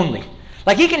you only.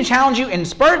 Like, he can challenge you in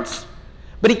spurts,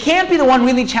 but he can't be the one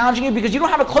really challenging you because you don't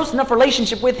have a close enough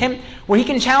relationship with him where he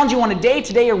can challenge you on a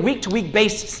day-to-day or week-to-week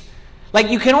basis. Like,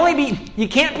 you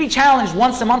can't be challenged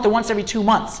once a month or once every 2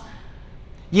 months.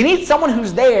 You need someone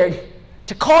who's there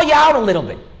to call you out a little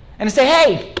bit and to say,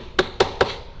 "Hey,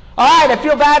 all right, I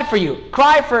feel bad for you.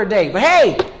 Cry for a day. But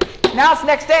hey, now it's the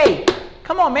next day.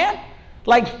 Come on, man."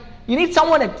 Like, you need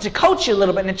someone to coach you a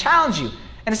little bit and to challenge you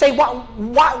and to say,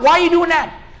 why are you doing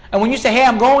that? And when you say, "Hey,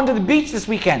 I'm going to the beach this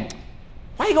weekend."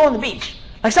 Why are you going to the beach?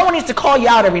 Like, someone needs to call you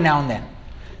out every now and then.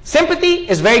 Sympathy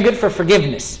is very good for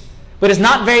forgiveness, but it's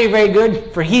not very, very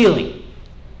good for healing.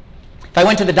 If I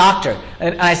went to the doctor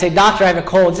and I say, "Doctor, I have a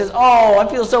cold," he says, "Oh, I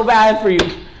feel so bad for you.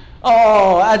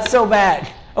 Oh, that's so bad."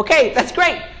 Okay, that's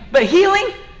great. But healing,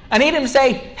 I need him to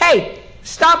say, "Hey,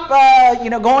 stop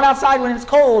going outside when it's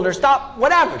cold," or "Stop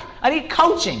whatever." I need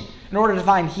coaching in order to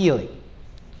find healing.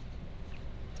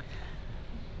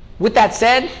 With that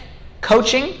said,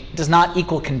 coaching does not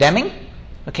equal condemning.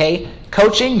 Okay?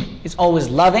 Coaching is always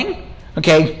loving.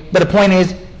 Okay? But the point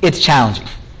is, it's challenging.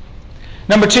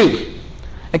 Number 2,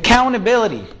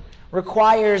 accountability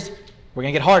requires, we're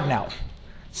going to get hard now,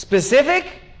 specific,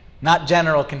 not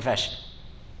general confession.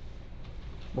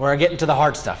 We're getting to the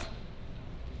hard stuff.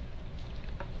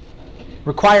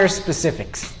 Requires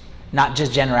specifics, not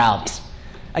just generalities.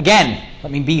 Again,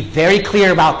 let me be very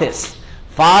clear about this.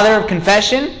 Father of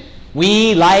confession,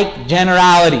 we like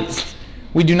generalities.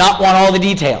 We do not want all the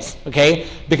details, okay?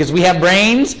 Because we have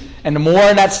brains, and the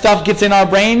more that stuff gets in our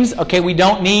brains, okay, we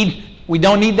don't need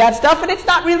that stuff, and it's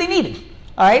not really needed,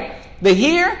 all right? But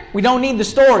here, we don't need the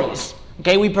stories,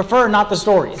 okay? We prefer not the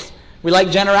stories. We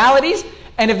like generalities,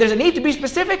 and if there's a need to be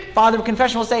specific, Father of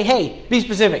confession will say, "Hey, be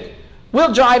specific.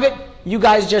 We'll drive it. You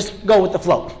guys just go with the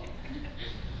flow."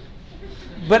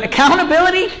 But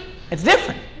accountability, it's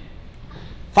different.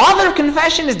 Father of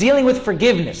confession is dealing with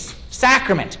forgiveness,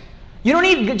 sacrament.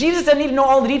 Jesus doesn't need to know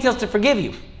all the details to forgive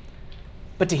you.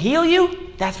 But to heal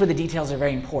you, that's where the details are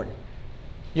very important.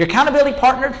 Your accountability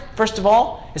partner, first of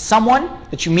all, is someone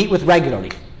that you meet with regularly.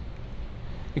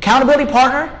 Your accountability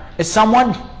partner is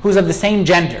someone who's of the same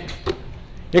gender.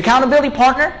 Your accountability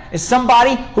partner is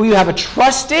somebody who you have a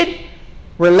trusted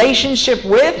relationship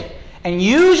with, and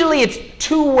usually it's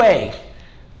two-way.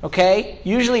 Okay?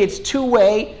 Usually it's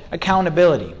two-way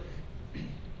accountability.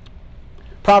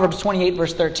 Proverbs 28,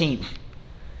 verse 13.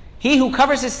 He who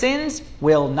covers his sins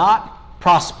will not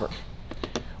prosper.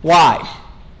 Why?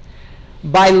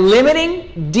 By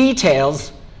limiting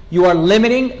details, you are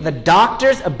limiting the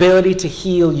doctor's ability to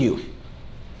heal you.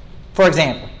 For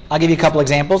example, I'll give you a couple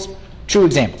examples, true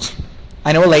examples.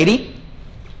 I know a lady.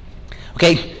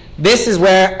 Okay, this is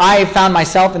where I found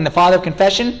myself in the Father of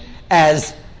Confession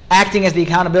as acting as the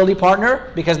accountability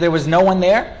partner because there was no one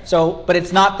there. But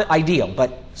it's not the ideal,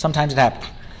 but sometimes it happens.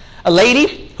 A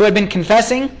lady who had been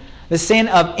confessing the sin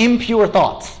of impure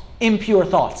thoughts. Impure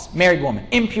thoughts. Married woman.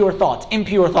 Impure thoughts.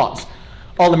 Impure thoughts.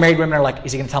 All the married women are like,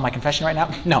 is he going to tell my confession right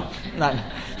now? No. Not.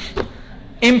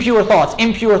 Impure thoughts.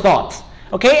 Impure thoughts.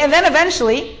 Okay, and then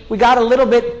eventually we got a little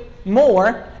bit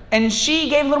more, and she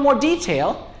gave a little more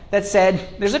detail that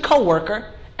said there's a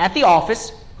coworker at the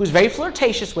office who's very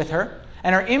flirtatious with her,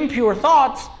 and her impure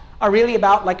thoughts are really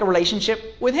about like a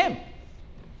relationship with him.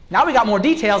 Now we got more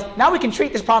details. Now we can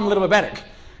treat this problem a little bit better.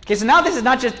 Okay, so now this is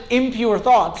not just impure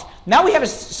thoughts. Now we have a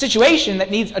situation that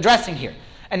needs addressing here.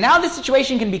 And now this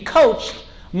situation can be coached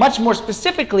much more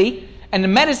specifically, and the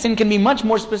medicine can be much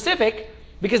more specific,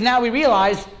 because now we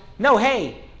realize, no,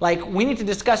 hey, like we need to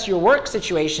discuss your work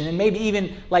situation, and maybe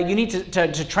even like you need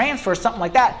to transfer something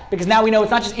like that, because now we know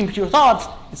it's not just impure thoughts,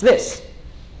 it's this.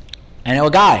 I know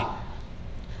a guy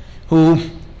who,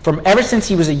 from ever since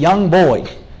he was a young boy,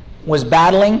 was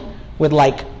battling with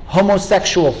like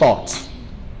homosexual thoughts.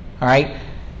 All right?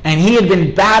 And he had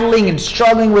been battling and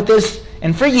struggling with this,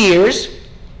 and for years,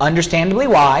 understandably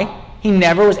why, he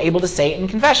never was able to say it in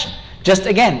confession. Just,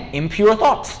 again, impure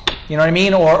thoughts. You know what I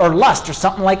mean? Or lust or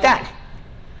something like that.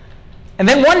 And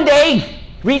then one day,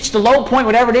 reached the low point,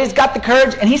 whatever it is, got the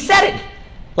courage, and he said it.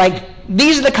 Like,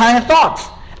 these are the kind of thoughts.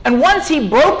 And once he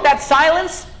broke that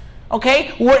silence,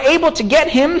 okay, we were able to get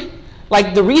him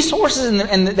like the resources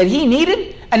and that he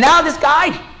needed. And now this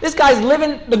guy's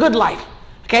living the good life.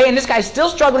 Okay, and this guy's still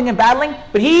struggling and battling,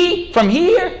 but he, from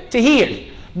here to here,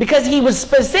 because he was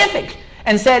specific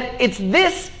and said, it's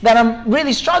this that I'm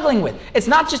really struggling with. It's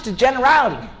not just a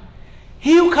generality.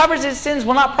 He who covers his sins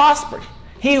will not prosper.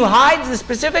 He who hides the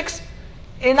specifics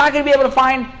is not going to be able to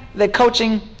find the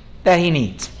coaching that he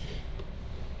needs.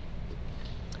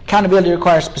 Accountability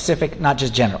requires specific, not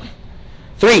just general.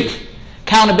 3,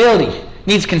 accountability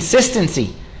needs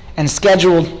consistency and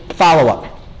scheduled follow-up.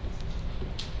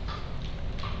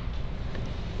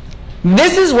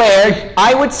 This is where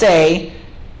I would say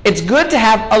it's good to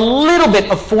have a little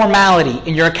bit of formality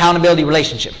in your accountability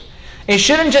relationship. It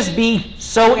shouldn't just be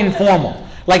so informal.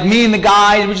 Like me and the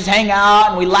guys, we just hang out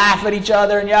and we laugh at each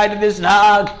other and yeah, I did this and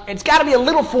hug. It's got to be a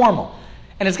little formal.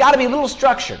 And it's got to be a little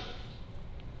structured.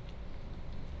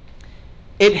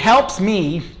 It helps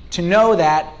me to know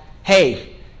that,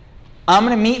 hey, I'm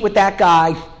going to meet with that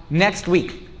guy next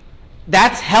week.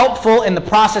 That's helpful in the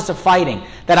process of fighting.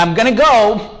 That I'm going to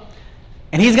go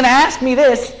and he's going to ask me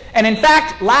this. And in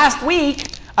fact, last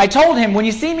week, I told him, when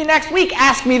you see me next week,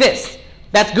 ask me this.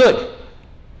 That's good.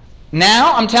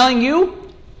 Now, I'm telling you,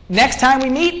 next time we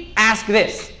meet, ask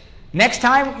this. Next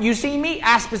time you see me,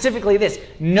 ask specifically this.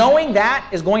 Knowing that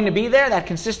is going to be there, that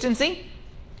consistency,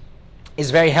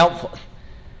 is very helpful.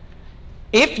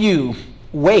 If you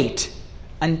wait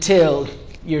until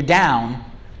you're down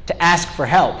to ask for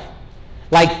help,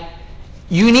 like,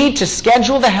 you need to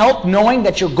schedule the help knowing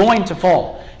that you're going to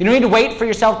fall. You don't need to wait for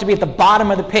yourself to be at the bottom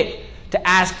of the pit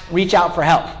to reach out for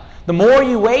help. The more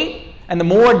you wait and the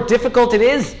more difficult it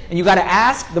is and you got to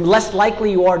ask, the less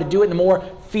likely you are to do it and the more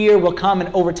fear will come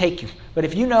and overtake you. But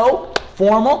if you know,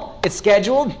 formal, it's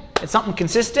scheduled, it's something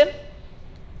consistent,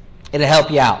 it'll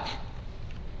help you out.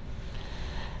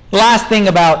 The last thing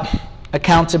about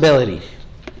accountability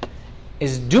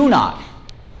is do not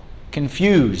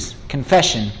confuse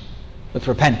confession with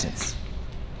repentance.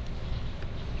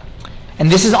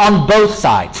 And this is on both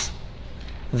sides.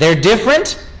 They're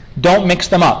different. Don't mix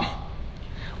them up.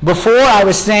 Before I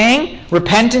was saying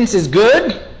repentance is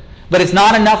good, but it's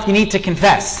not enough. You need to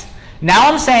confess. Now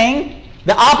I'm saying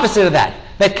the opposite of that.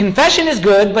 That confession is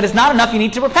good, but it's not enough. You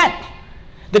need to repent.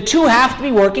 The two have to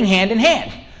be working hand in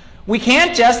hand. We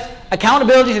can't just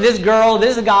accountability to this girl,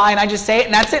 this guy, and I just say it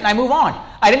and that's it and I move on.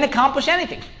 I didn't accomplish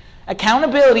anything.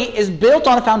 Accountability is built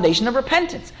on a foundation of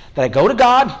repentance. That I go to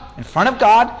God, in front of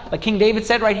God, like King David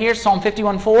said right here, Psalm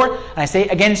 51:4, and I say,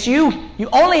 against you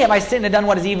only have I sinned and done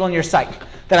what is evil in your sight.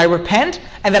 That I repent,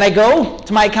 and that I go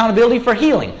to my accountability for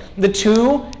healing. The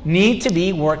two need to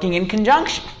be working in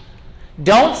conjunction.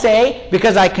 Don't say,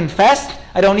 because I confessed,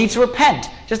 I don't need to repent.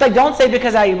 Just like don't say,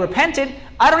 because I repented,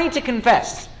 I don't need to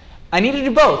confess. I need to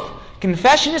do both.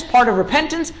 Confession is part of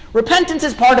repentance. Repentance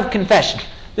is part of confession.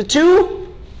 The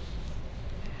two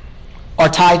are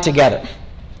tied together.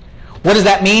 What does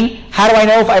that mean? How do I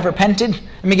know if I've repented?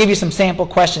 Let me give you some sample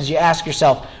questions you ask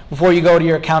yourself before you go to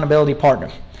your accountability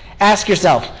partner. Ask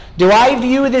yourself, do I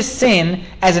view this sin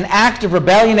as an act of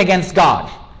rebellion against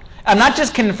God? I'm not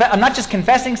just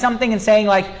confessing something and saying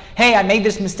like, hey, I made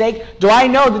this mistake. Do I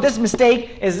know that this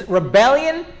mistake is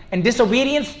rebellion and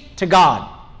disobedience to God?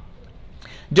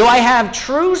 Do I have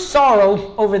true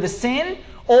sorrow over the sin,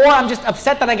 or I'm just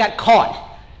upset that I got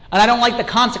caught and I don't like the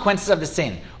consequences of the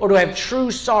sin? Or do I have true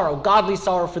sorrow, godly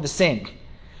sorrow for the sin?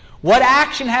 What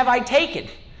action have I taken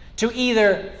to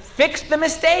either fix the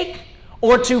mistake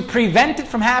or to prevent it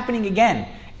from happening again?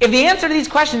 If the answer to these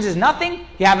questions is nothing,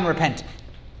 you haven't repented.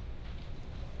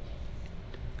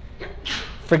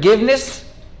 Forgiveness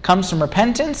comes from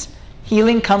repentance.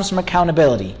 Healing comes from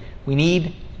accountability. We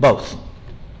need both.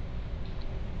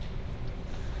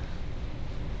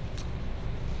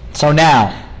 So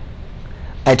now,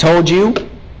 I told you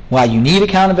why you need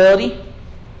accountability.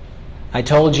 I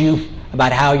told you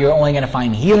about how you're only going to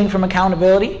find healing from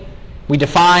accountability. We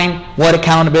define what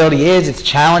accountability is. It's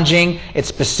challenging, it's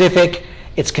specific,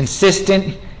 it's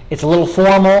consistent, it's a little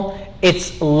formal.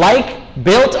 It's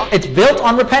built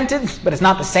on repentance, but it's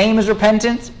not the same as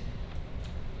repentance.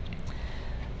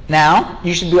 Now,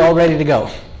 you should be all ready to go.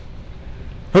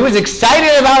 Who is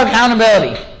excited about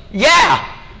accountability? Yeah!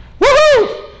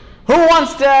 Woohoo! Who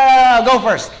wants to go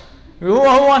first?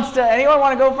 Anyone want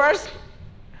to go first?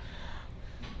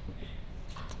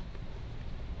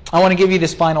 I want to give you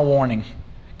this final warning,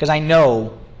 because I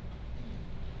know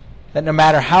that no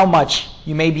matter how much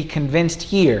you may be convinced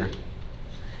here,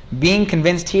 being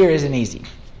convinced here isn't easy.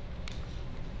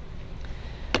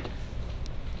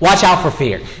 Watch out for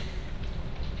fear.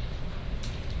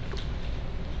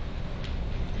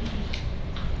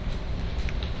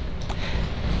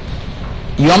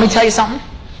 You want me to tell you something?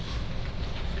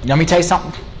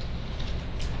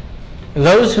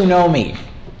 Those who know me,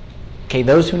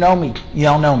 you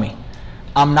don't know me.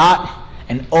 I'm not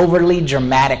an overly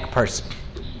dramatic person.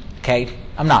 Okay?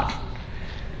 I'm not.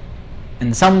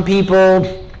 And some people,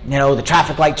 the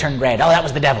traffic light turned red. Oh, that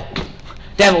was the devil.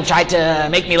 Devil tried to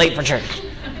make me late for church.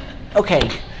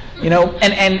 Okay.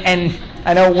 And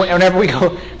I know whenever we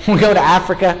go to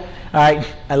Africa, all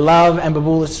right, I love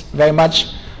Mbabulis very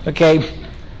much. Okay?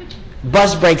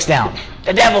 Bus breaks down.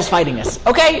 The devil's fighting us.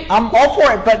 Okay, I'm all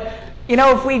for it, but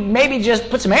if we maybe just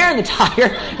put some air in the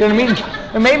tire, you know what I mean?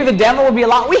 And maybe the devil would be a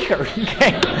lot weaker.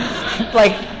 Okay?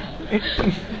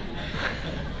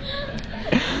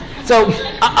 So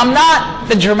I'm not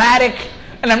the dramatic,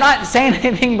 and I'm not saying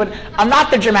anything, but I'm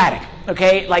not the dramatic.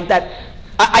 Okay? Like that.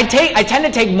 I tend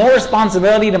to take more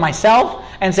responsibility to myself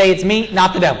and say it's me,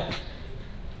 not the devil.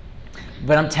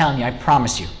 But I'm telling you, I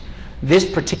promise you, this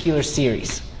particular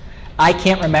series, I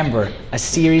can't remember a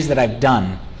series that I've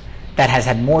done that has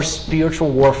had more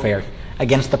spiritual warfare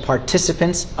against the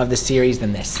participants of the series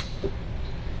than this.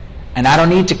 And I don't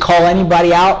need to call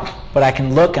anybody out, but I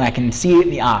can look and I can see it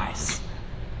in the eyes.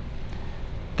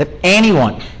 That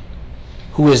anyone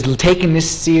who is taking this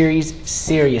series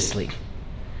seriously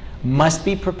must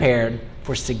be prepared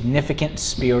for significant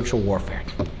spiritual warfare.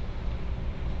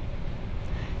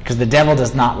 Because the devil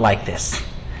does not like this.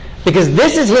 Because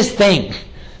this is his thing.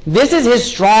 This is his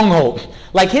stronghold.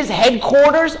 Like his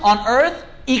headquarters on earth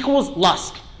equals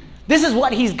lust. This is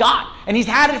what he's got. And he's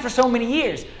had it for so many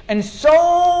years. And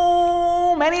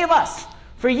so many of us,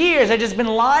 for years, have just been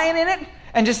lying in it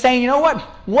and just saying, you know what?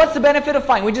 What's the benefit of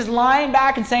fighting? We're just lying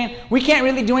back and saying, we can't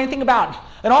really do anything about it.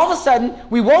 And all of a sudden,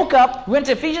 we woke up, we went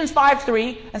to Ephesians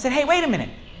 5:3 and said, hey, wait a minute.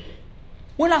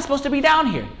 We're not supposed to be down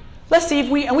here. Let's see if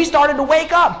we started to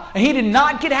wake up. And he did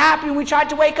not get happy when we tried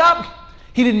to wake up.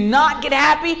 He did not get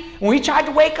happy when we tried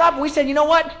to wake up. We said, you know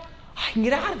what? I can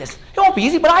get out of this. It won't be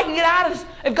easy, but I can get out of this.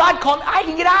 If God called me, I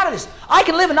can get out of this. I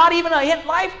can live a not even a hint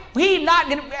life. He's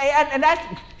going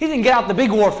to get out the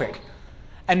big warfare.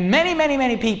 And many, many,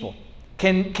 many people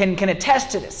can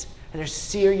attest to this. There's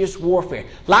serious warfare.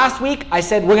 Last week, I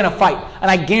said we're going to fight.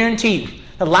 And I guarantee you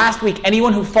that last week,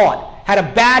 anyone who fought had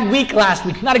a bad week last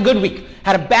week. Not a good week.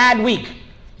 Had a bad week.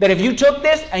 That if you took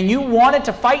this and you wanted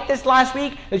to fight this last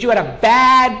week, that you had a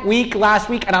bad week last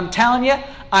week. And I'm telling you,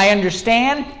 I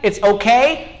understand. It's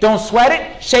okay. Don't sweat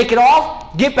it. Shake it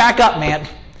off. Get back up, man.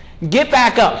 Get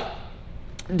back up.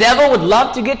 The devil would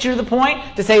love to get you to the point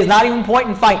to say there's not even point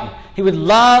in fighting. He would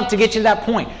love to get you to that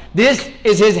point. This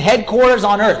is his headquarters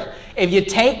on earth. If you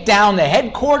take down the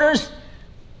headquarters,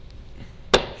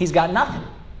 he's got nothing.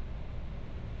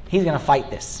 He's going to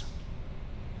fight this.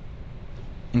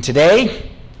 And today,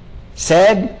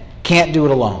 said, can't do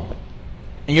it alone.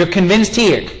 And you're convinced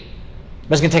here,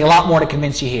 but it's going to take a lot more to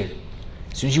convince you here.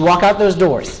 As soon as you walk out those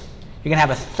doors, you're going to have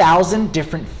 1,000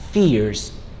 different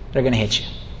fears that are going to hit you.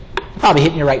 They're probably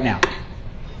hitting you right now.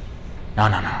 No.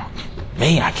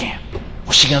 Me, I can't.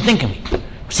 What's she going to think of me?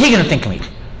 What's he going to think of me?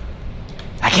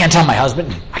 I can't tell my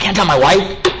husband. I can't tell my wife.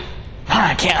 No,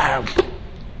 I can't.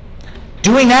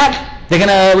 Doing that, they're going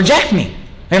to reject me.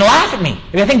 They're going to laugh at me.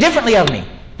 They're going to think differently of me.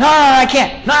 No, I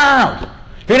can't. No.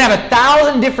 You're going to have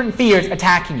 1,000 different fears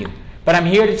attacking you. But I'm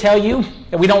here to tell you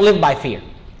that we don't live by fear.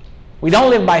 We don't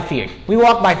live by fear. We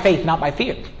walk by faith, not by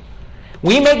fear.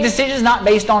 We make decisions not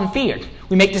based on fear.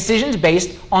 We make decisions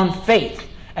based on faith.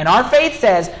 And our faith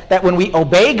says that when we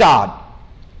obey God,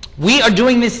 we are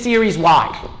doing this series. Why?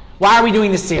 Why are we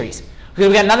doing this series? Because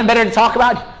we got nothing better to talk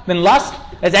about than lust.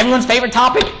 That's everyone's favorite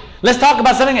topic. Let's talk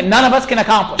about something that none of us can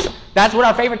accomplish. That's what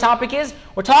our favorite topic is.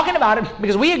 We're talking about it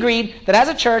because we agreed that as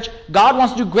a church, God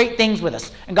wants to do great things with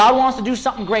us. And God wants to do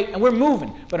something great, and we're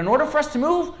moving. But in order for us to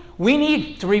move, we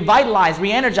need to revitalize,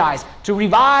 re-energize, to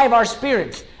revive our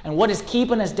spirits. And what is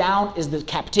keeping us down is the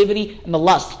captivity and the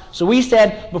lust. So we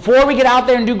said, before we get out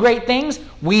there and do great things,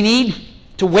 we need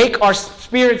to wake our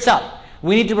spirits up.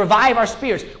 We need to revive our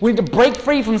spirits. We need to break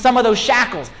free from some of those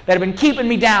shackles that have been keeping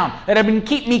me down, that have been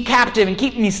keeping me captive and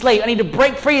keeping me slave. I need to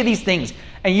break free of these things.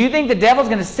 And you think the devil's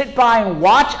going to sit by and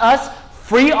watch us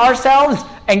free ourselves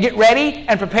and get ready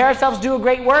and prepare ourselves to do a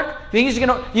great work? You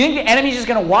think the enemy's just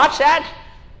going to watch that?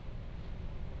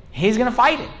 He's going to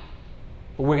fight it.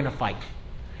 But we're going to fight.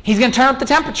 He's going to turn up the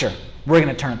temperature. We're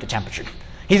going to turn up the temperature.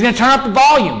 He's going to turn up the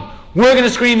volume. We're going to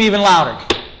scream even louder.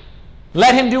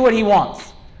 Let him do what he wants.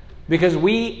 Because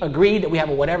we agreed that we have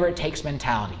a whatever it takes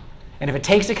mentality. And if it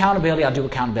takes accountability, I'll do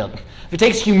accountability. If it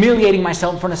takes humiliating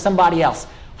myself in front of somebody else,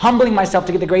 humbling myself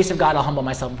to get the grace of God, I'll humble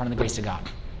myself in front of the grace of God.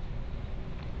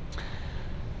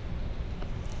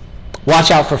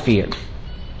 Watch out for fear.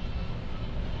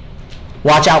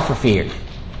 Watch out for fear.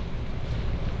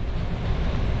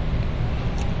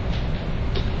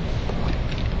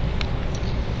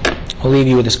 I'll leave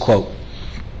you with this quote.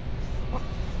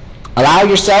 Allow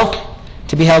yourself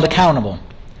to be held accountable,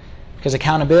 because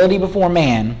accountability before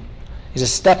man is a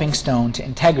stepping stone to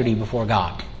integrity before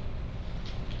God.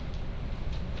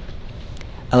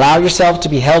 Allow yourself to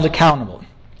be held accountable,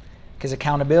 because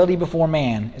accountability before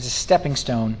man is a stepping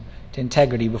stone to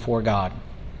integrity before God.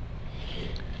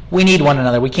 We need one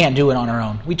another. We can't do it on our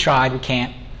own. We tried. We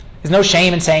can't. There's no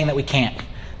shame in saying that we can't.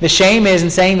 The shame is in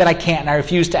saying that I can't and I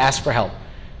refuse to ask for help.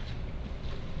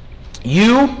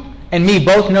 You and me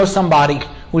both know somebody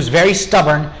who's very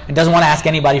stubborn and doesn't want to ask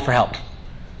anybody for help.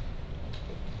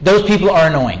 Those people are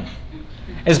annoying.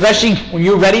 Especially when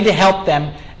you're ready to help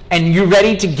them and you're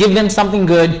ready to give them something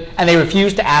good and they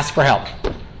refuse to ask for help.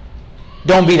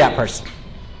 Don't be that person.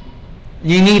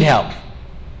 You need help.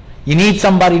 You need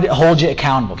somebody to hold you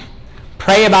accountable.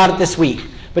 Pray about it this week.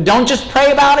 But don't just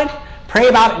pray about it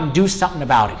and do something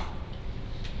about it.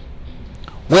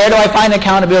 Where do I find an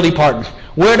accountability partner?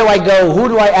 Where do I go? Who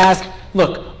do I ask?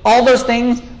 Look, all those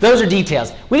things, those are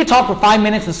details. We could talk for 5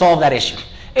 minutes and solve that issue.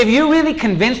 If you're really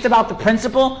convinced about the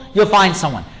principle, you'll find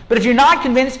someone. But if you're not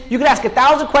convinced, you could ask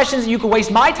 1,000 questions and you could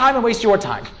waste my time and waste your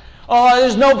time. Oh,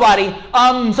 there's nobody.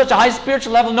 I'm such a high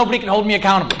spiritual level, nobody can hold me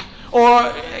accountable.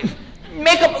 Or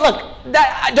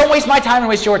don't waste my time and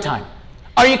waste your time.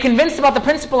 Are you convinced about the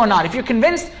principle or not? If you're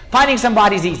convinced, finding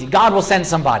somebody is easy. God will send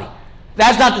somebody.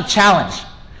 That's not the challenge.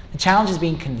 The challenge is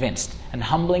being convinced and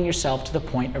humbling yourself to the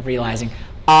point of realizing,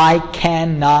 I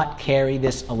cannot carry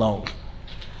this alone.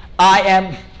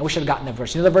 I wish I'd gotten that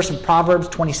verse. You know the verse in Proverbs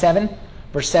 27,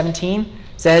 verse 17?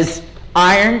 Says,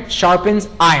 iron sharpens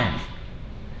iron.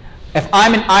 If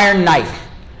I'm an iron knife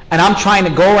and I'm trying to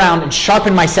go around and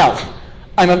sharpen myself,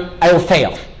 I will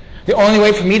fail. The only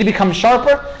way for me to become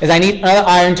sharper is I need another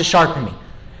iron to sharpen me.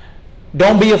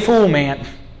 Don't be a fool, man.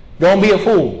 Don't be a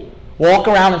fool. Walk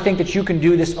around and think that you can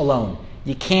do this alone.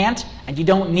 You can't, and you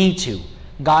don't need to.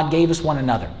 God gave us one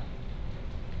another.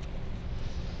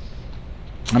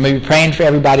 I'm going to be praying for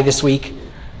everybody this week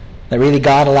that really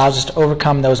God allows us to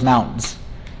overcome those mountains.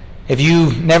 If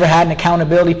you've never had an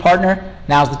accountability partner,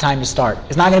 now's the time to start.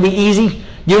 It's not going to be easy.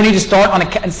 You don't need to start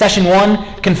on session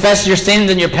 1, confess your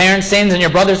sins and your parents' sins and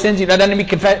your brother's sins. That doesn't need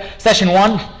to be session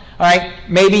 1. All right?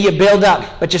 Maybe you build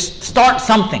up, but just start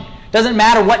something. Doesn't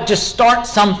matter what, just start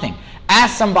something.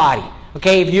 Ask somebody.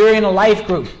 Okay, if you're in a life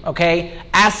group, okay,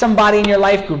 ask somebody in your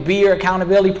life group. Be your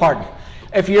accountability partner.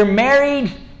 If you're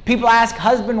married, people ask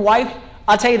husband, wife.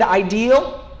 I'll tell you the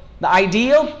ideal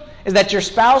is that your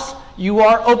spouse, you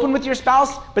are open with your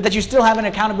spouse, but that you still have an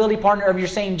accountability partner of your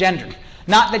same gender.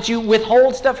 Not that you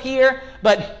withhold stuff here,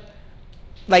 but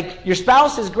like your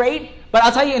spouse is great, but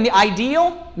I'll tell you in the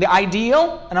ideal,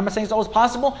 and I'm not saying it's always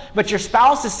possible, but your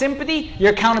spouse's sympathy,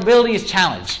 your accountability is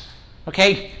challenged.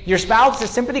 Okay, your spouse is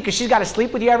sympathy because she's got to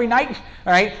sleep with you every night,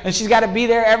 all right, and she's got to be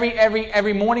there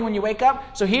every morning when you wake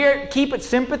up. So here, keep it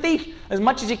sympathy as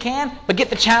much as you can, but get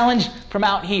the challenge from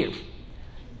out here.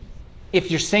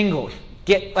 If you're single,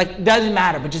 doesn't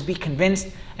matter, but just be convinced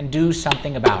and do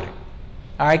something about it.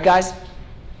 All right, guys,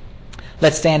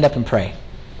 let's stand up and pray.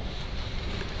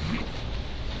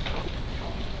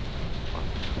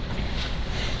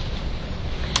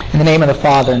 In the name of the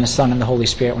Father and the Son and the Holy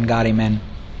Spirit, one God, amen.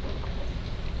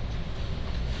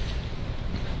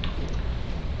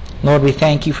 Lord, we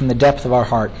thank you from the depth of our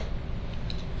heart.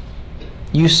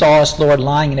 You saw us, Lord,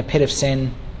 lying in a pit of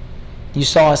sin. You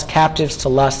saw us captives to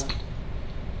lust.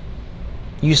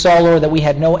 You saw, Lord, that we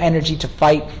had no energy to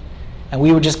fight, and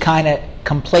we were just kind of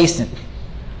complacent.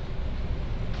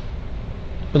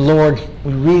 But Lord,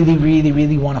 we really, really,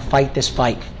 really want to fight this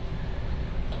fight.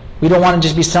 We don't want to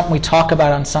just be something we talk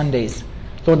about on Sundays.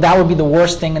 Lord, that would be the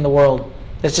worst thing in the world.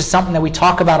 That's just something that we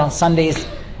talk about on Sundays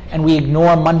and we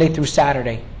ignore Monday through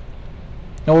Saturday.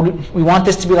 Lord, we want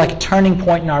this to be like a turning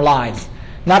point in our lives.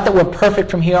 Not that we're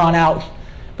perfect from here on out,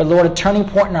 but Lord, a turning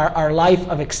point in our life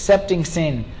of accepting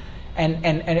sin and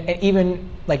even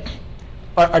like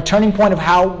a turning point of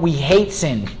how we hate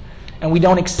sin and we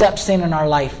don't accept sin in our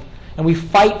life. And we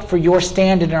fight for your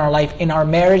standard in our life, in our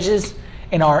marriages,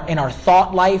 in our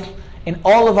thought life, in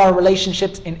all of our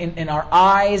relationships, in our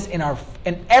eyes,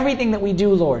 in everything that we do,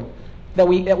 Lord, that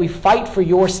we fight for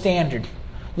your standard.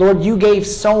 Lord, you gave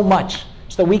so much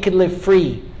so that we could live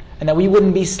free and that we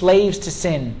wouldn't be slaves to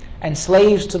sin and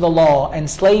slaves to the law and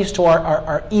slaves to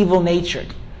our evil nature.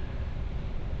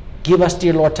 Give us,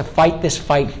 dear Lord, to fight this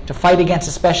fight, to fight against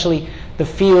especially the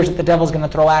fears that the devil's going to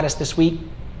throw at us this week,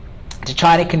 to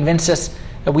try to convince us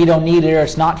that we don't need it or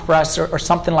it's not for us or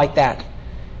something like that.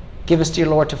 Give us, dear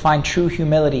Lord, to find true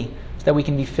humility so that we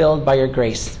can be filled by your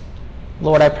grace.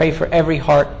 Lord, I pray for every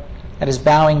heart that is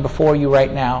bowing before you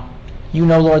right now. You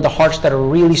know, Lord, the hearts that are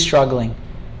really struggling,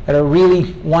 that are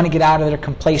really want to get out of their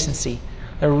complacency,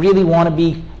 that really want to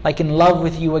be like in love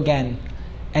with you again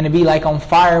and to be like on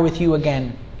fire with you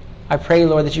again. I pray,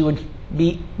 Lord, that you would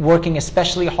be working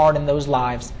especially hard in those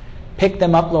lives. Pick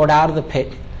them up, Lord, out of the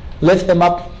pit. Lift them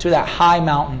up to that high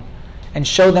mountain and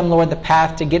show them, Lord, the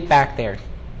path to get back there.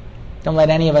 Don't let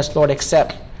any of us, Lord,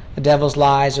 accept the devil's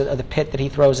lies or the pit that he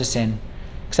throws us in.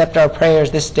 Accept our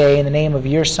prayers this day in the name of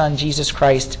your Son, Jesus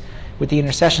Christ, with the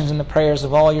intercessions and the prayers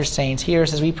of all your saints. Hear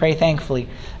us as we pray thankfully.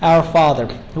 Our Father,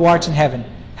 who art in heaven,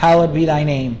 hallowed be thy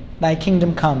name. Thy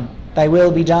kingdom come, thy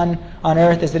will be done on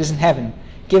earth as it is in heaven.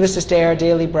 Give us this day our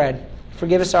daily bread.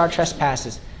 Forgive us our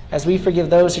trespasses, as we forgive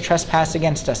those who trespass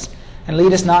against us. And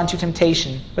lead us not into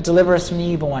temptation, but deliver us from the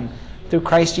evil one. Through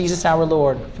Christ Jesus our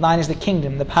Lord. For thine is the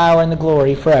kingdom, the power, and the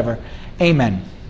glory forever. Amen.